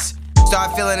nooses.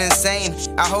 Start feeling insane.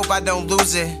 I hope I don't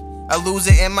lose it. I lose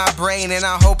it in my brain and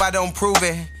I hope I don't prove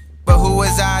it. But who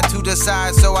is I to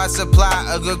decide? So I supply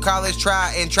a good college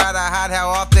try and try to hide how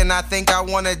often I think I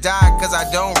wanna die. Cause I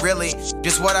don't really,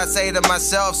 just what I say to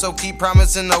myself. So keep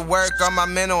promising to work on my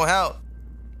mental health.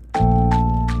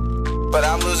 But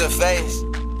I'm losing faith,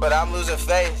 but I'm losing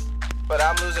faith, but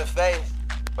I'm losing faith,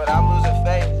 but I'm losing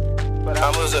faith, but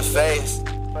I'm losing faith,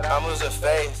 but I'm losing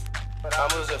faith, but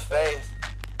I'm losing faith,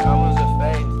 I'm losing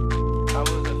faith, I'm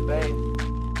losing faith,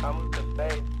 I'm losing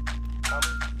faith, I'm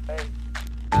losing faith.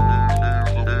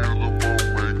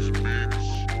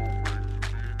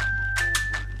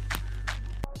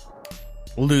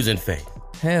 Losing faith.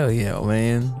 Hell yeah,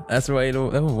 man. That's a way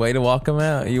to walk them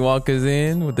out. You walk us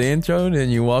in with the intro, then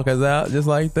you walk us out just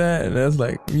like that. And that's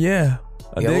like, yeah,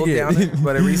 I dig it. Down it,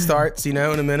 but it restarts, in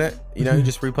a minute. You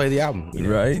just replay the album.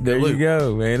 Right, there you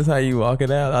go, man. That's how you walk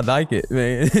it out. I like it,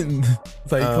 man.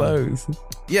 It's how you close.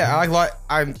 Yeah,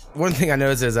 one thing I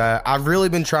noticed is I've really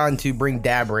been trying to bring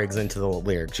dab rigs into the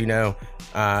lyrics.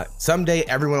 Someday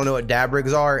everyone will know what dab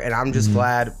rigs are, and I'm just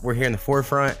glad we're here in the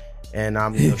forefront. And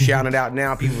I'm shouting it out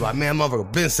now. People are like, man,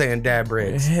 motherfucker been saying dab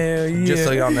rigs. Hell yeah. Just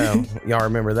so y'all know. Y'all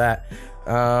remember that.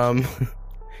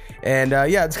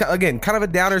 It's kind of a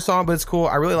downer song, but it's cool.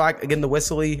 I really like, again, the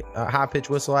whistly, high-pitched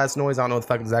whistle-ass noise. I don't know what the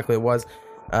fuck exactly it was.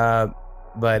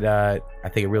 but I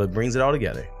think it really brings it all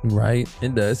together. Right,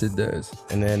 it does.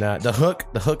 And then the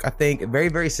hook, I think very,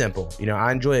 very simple. You know,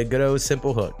 I enjoy a good old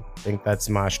simple hook. I think that's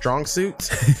my strong suit.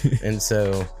 And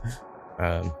so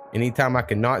anytime I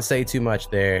can not say too much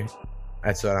there,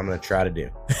 that's what I'm gonna try to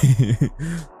do.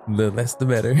 The less the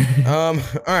better. All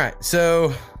right,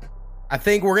 so I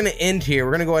think we're gonna end here.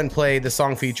 We're gonna go ahead and play the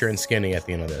song featuring Skinny at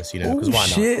the end of this, you know, because why not?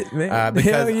 Shit, man.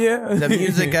 Because Hell yeah. the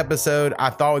music episode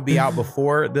I thought would be out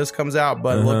before this comes out,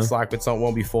 but it looks like it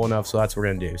won't be full enough, so that's what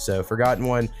we're gonna do. So Forgotten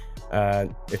One,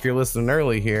 if you're listening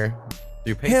early here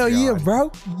through Patreon, hell yeah,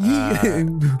 bro. Yeah.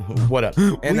 What up?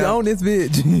 And, we own this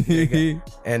bitch.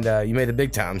 And you made the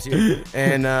big times here.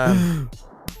 And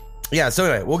yeah, so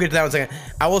anyway, we'll get to that in a second.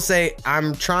 I will say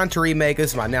I'm trying to remake,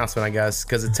 this is my announcement, I guess,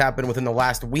 because it's happened within the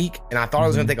last week, and I thought it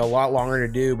was going to take a lot longer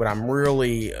to do, but I'm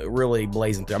really, really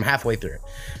blazing through. I'm halfway through it.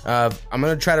 I'm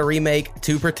going to try to remake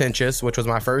Too Pretentious, which was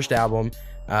my first album.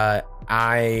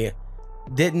 I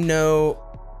didn't know,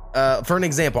 for an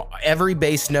example, every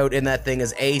bass note in that thing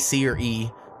is A, C, or E,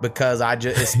 because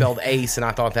it's spelled ace, and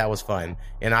I thought that was fun.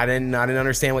 And I didn't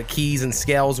understand what keys and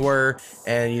scales were,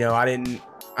 and, you know, I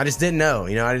just didn't know,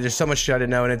 you know, there's so much shit I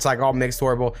didn't know, and it's like all mixed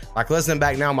horrible. Like listening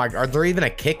back now, I'm like, are there even a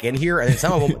kick in here? And then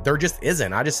some of them, there just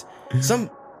isn't. The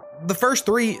first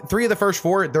three of the first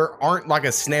four, there aren't like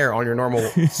a snare on your normal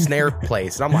snare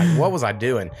place. And I'm like, what was I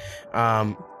doing?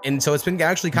 And so it's been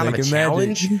actually kind of a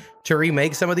challenge to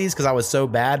remake some of these because I was so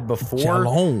bad before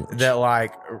that,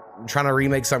 like, trying to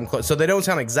remake something close. So they don't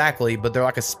sound exactly, but they're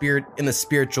like a spirit in the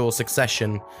spiritual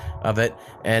succession of it.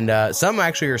 And some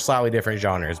actually are slightly different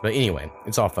genres. But anyway,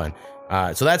 it's all fun.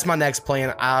 So that's my next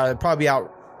plan. I'll probably be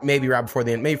out maybe right before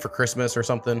the end, maybe for Christmas or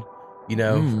something, you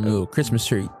know. Little Christmas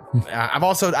tree. I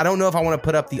don't know if I want to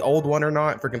put up the old one or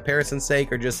not for comparison's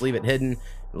sake, or just leave it hidden.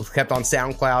 It was kept on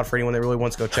SoundCloud for anyone that really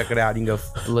wants to go check it out. You can go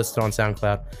list it on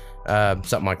SoundCloud,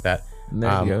 something like that.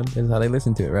 There you go. That's how they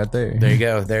listen to it right there. There you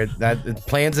go. That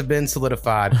plans have been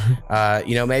solidified.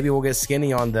 You know, maybe we'll get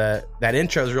Skinny on that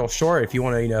intro is real short. If you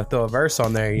want to, you know, throw a verse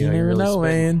on there, you know, never really know,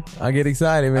 man. I get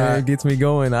excited, man. It gets me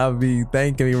going. I'll be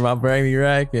thanking you for my brainy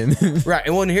rack and right.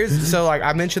 And when so like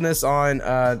I mentioned this on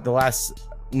the last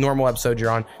normal episode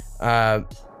you're on.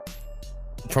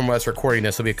 From us recording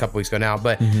this, will be a couple weeks ago now,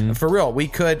 but for real,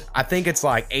 I think it's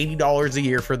like $80 a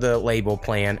year for the label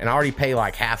plan, and I already pay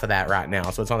like half of that right now,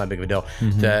 so it's not that big of a deal.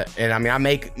 And I mean, I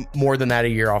make more than that a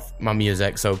year off my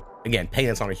music, so again,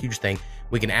 payment's not a huge thing.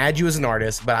 We can add you as an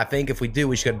artist, but I think if we do,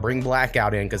 we should bring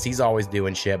Blackout in because he's always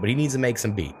doing shit, but he needs to make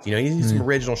some beats. You know, he needs some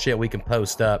original shit we can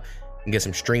post up and get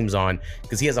some streams on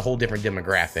because he has a whole different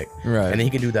demographic, right? And then he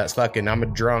can do that fucking I'm a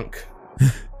drunk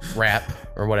rap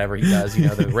or whatever he does, you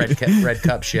know, the red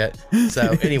cup shit.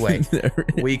 So anyway,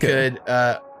 we could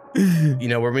you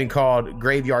know, we're being called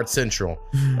Graveyard Central.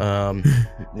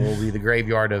 We'll be the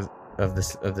graveyard of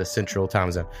the central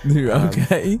time zone.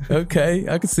 Okay,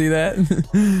 I can see that.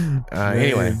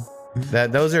 Anyway,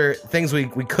 those are things we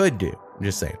could do. I'm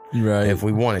just saying, right? If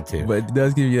we wanted to, but it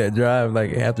does give you that drive.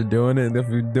 Like after doing it, if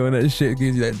you're doing that shit,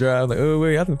 gives you that drive. Like, oh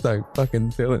wait, I can start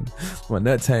fucking feeling my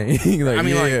nuts hang. Like, I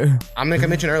mean, like I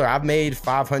mentioned earlier, I've made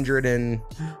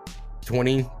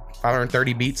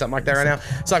 530 beats, something like that right now.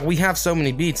 It's like we have so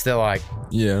many beats that like,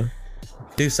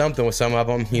 do something with some of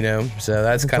them, you know. So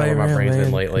that's kind of what my brain's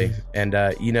been lately. And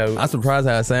you know, I'm surprised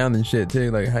how it sound and shit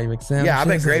too. Like how you make sound. Yeah, I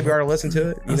bet Graveyard will listen to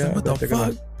it. You know, what the fuck?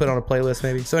 Gonna put on a playlist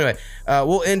maybe. So anyway,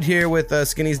 we'll end here with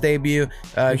Skinny's debut.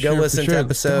 Go listen to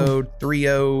episode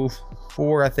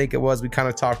 304, I think it was. We kind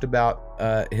of talked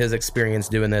about his experience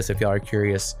doing this. If y'all are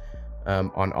curious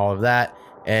on all of that,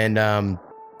 and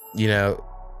you know,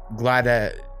 glad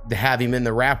to have him in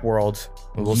the rap world.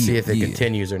 We'll see if it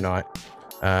continues or not.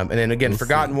 And then again,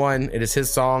 Forgotten One, it is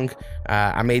his song.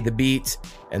 I made the beat,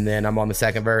 and then I'm on the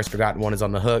second verse. Forgotten One is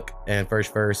on the hook and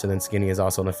first verse, and then Skinny is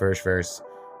also on the first verse.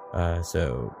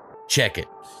 So check it.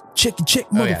 Check, motherfuckers.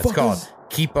 Oh yeah, it's called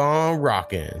Keep On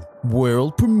Rockin'.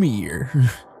 World premiere.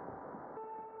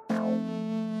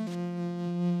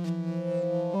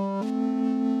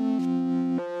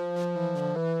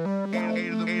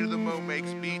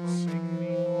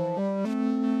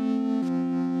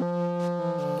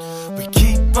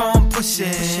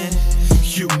 Pushing,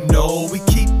 you know we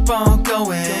keep on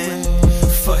going.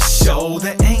 For sure,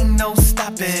 there ain't no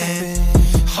stopping.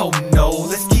 Oh no,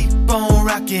 let's keep on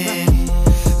rocking.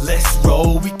 Let's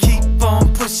roll, we keep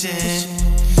on pushing.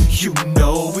 You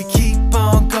know we keep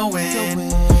on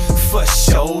going. For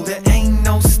sure, there ain't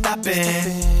no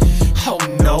stopping. Oh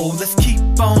no, let's keep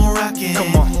on rocking.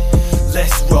 Come on,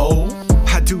 let's roll.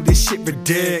 I do this shit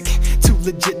ridiculous, too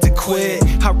legit to quit.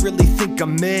 I really think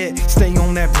I'm it. Stay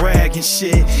on that bragging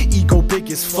shit. Ego big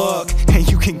as fuck, and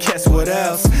you can guess what what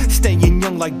else? Staying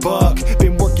young like Buck,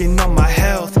 been working on my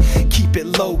health. Keep it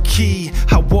low key,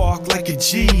 I walk like a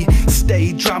G.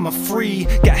 Stay drama free,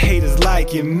 got haters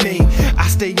liking me. I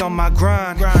stay on my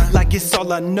grind, like it's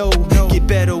all I know. Get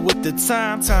better with the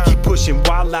time, keep pushing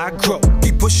while I grow.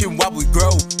 Keep pushing while we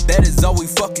grow, that is all we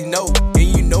fucking know.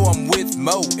 And you know I'm with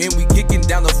Mo, and we kicking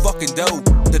down the fucking dough.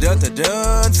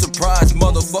 Dun-dun-dun-dun, surprise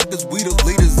motherfuckers, we the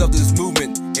leaders of this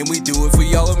movement. And we do it for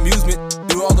y'all amusement.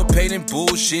 Through all the pain and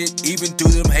bullshit, even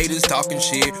through them haters talking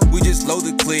shit, we just load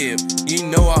the clip. You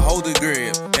know I hold the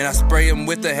grip, and I spray them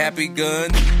with a happy gun.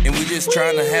 And we just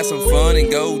trying to have some fun and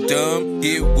go dumb.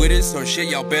 Get with us or shit,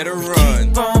 y'all better run.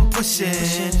 Keep on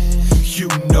pushing, you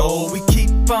know we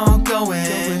keep on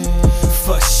going.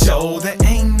 For sure, there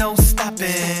ain't no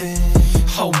stopping.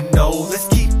 Oh no, let's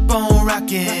keep on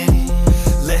rocking.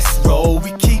 Let's roll,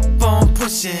 we keep on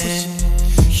pushing.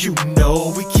 You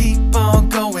know we keep on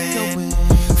going.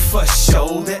 For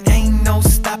sure, there ain't no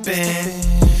stopping.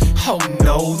 Oh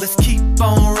no, let's keep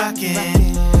on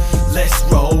rocking. Let's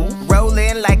roll.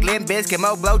 Rollin' like Limp Bizkit,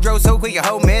 Mo blow dro so quick your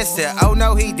hoe missed it. Oh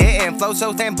no he didn't, flow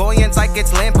so flamboyant like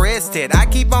it's limp-wristed. I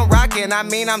keep on rockin', I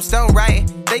mean I'm stone right.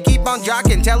 They keep on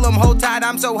jockin', tell them hold tight,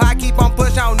 I'm so high, keep on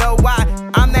push, I don't know why.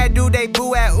 I'm that dude they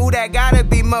boo at, ooh that gotta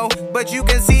be Mo. But you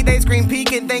can see they scream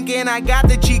peeking, thinking I got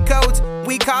the cheat codes.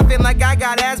 We coughing like I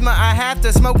got asthma, I have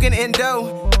to smoking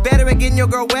endo. Better at getting your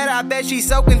girl wet, I bet she's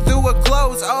soaking through her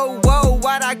clothes. Oh whoa,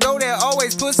 why'd I go there?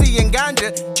 Always pussy and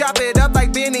ganja. Chop it up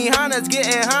like Benny Hanna's,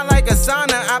 getting hot like a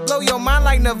sauna. I blow your mind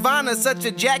like Nirvana, such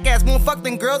a jackass. Won't fuck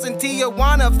them girls in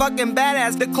Tijuana, fucking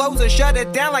badass. The closer shut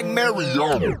it down like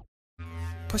Mariana.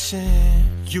 Pushing,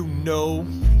 you know,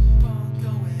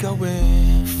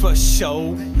 going for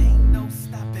sure.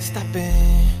 Stopping,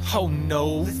 oh no,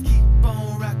 let's keep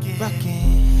on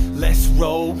rocking. Let's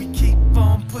roll, we keep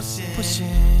on pushing.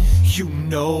 You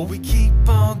know we keep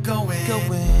on going.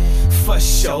 For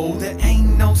sure, there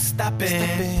ain't no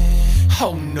stopping.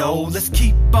 Oh no, let's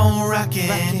keep on rocking.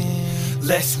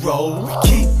 Let's roll, we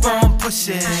keep on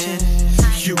pushing.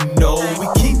 You know we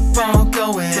keep on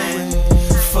going.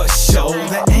 For sure,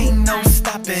 there ain't no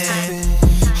stopping.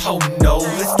 Oh no,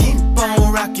 let's keep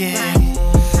on rocking.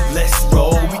 Let's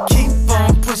roll, we keep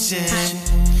on pushing.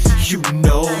 You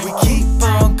know we keep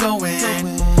on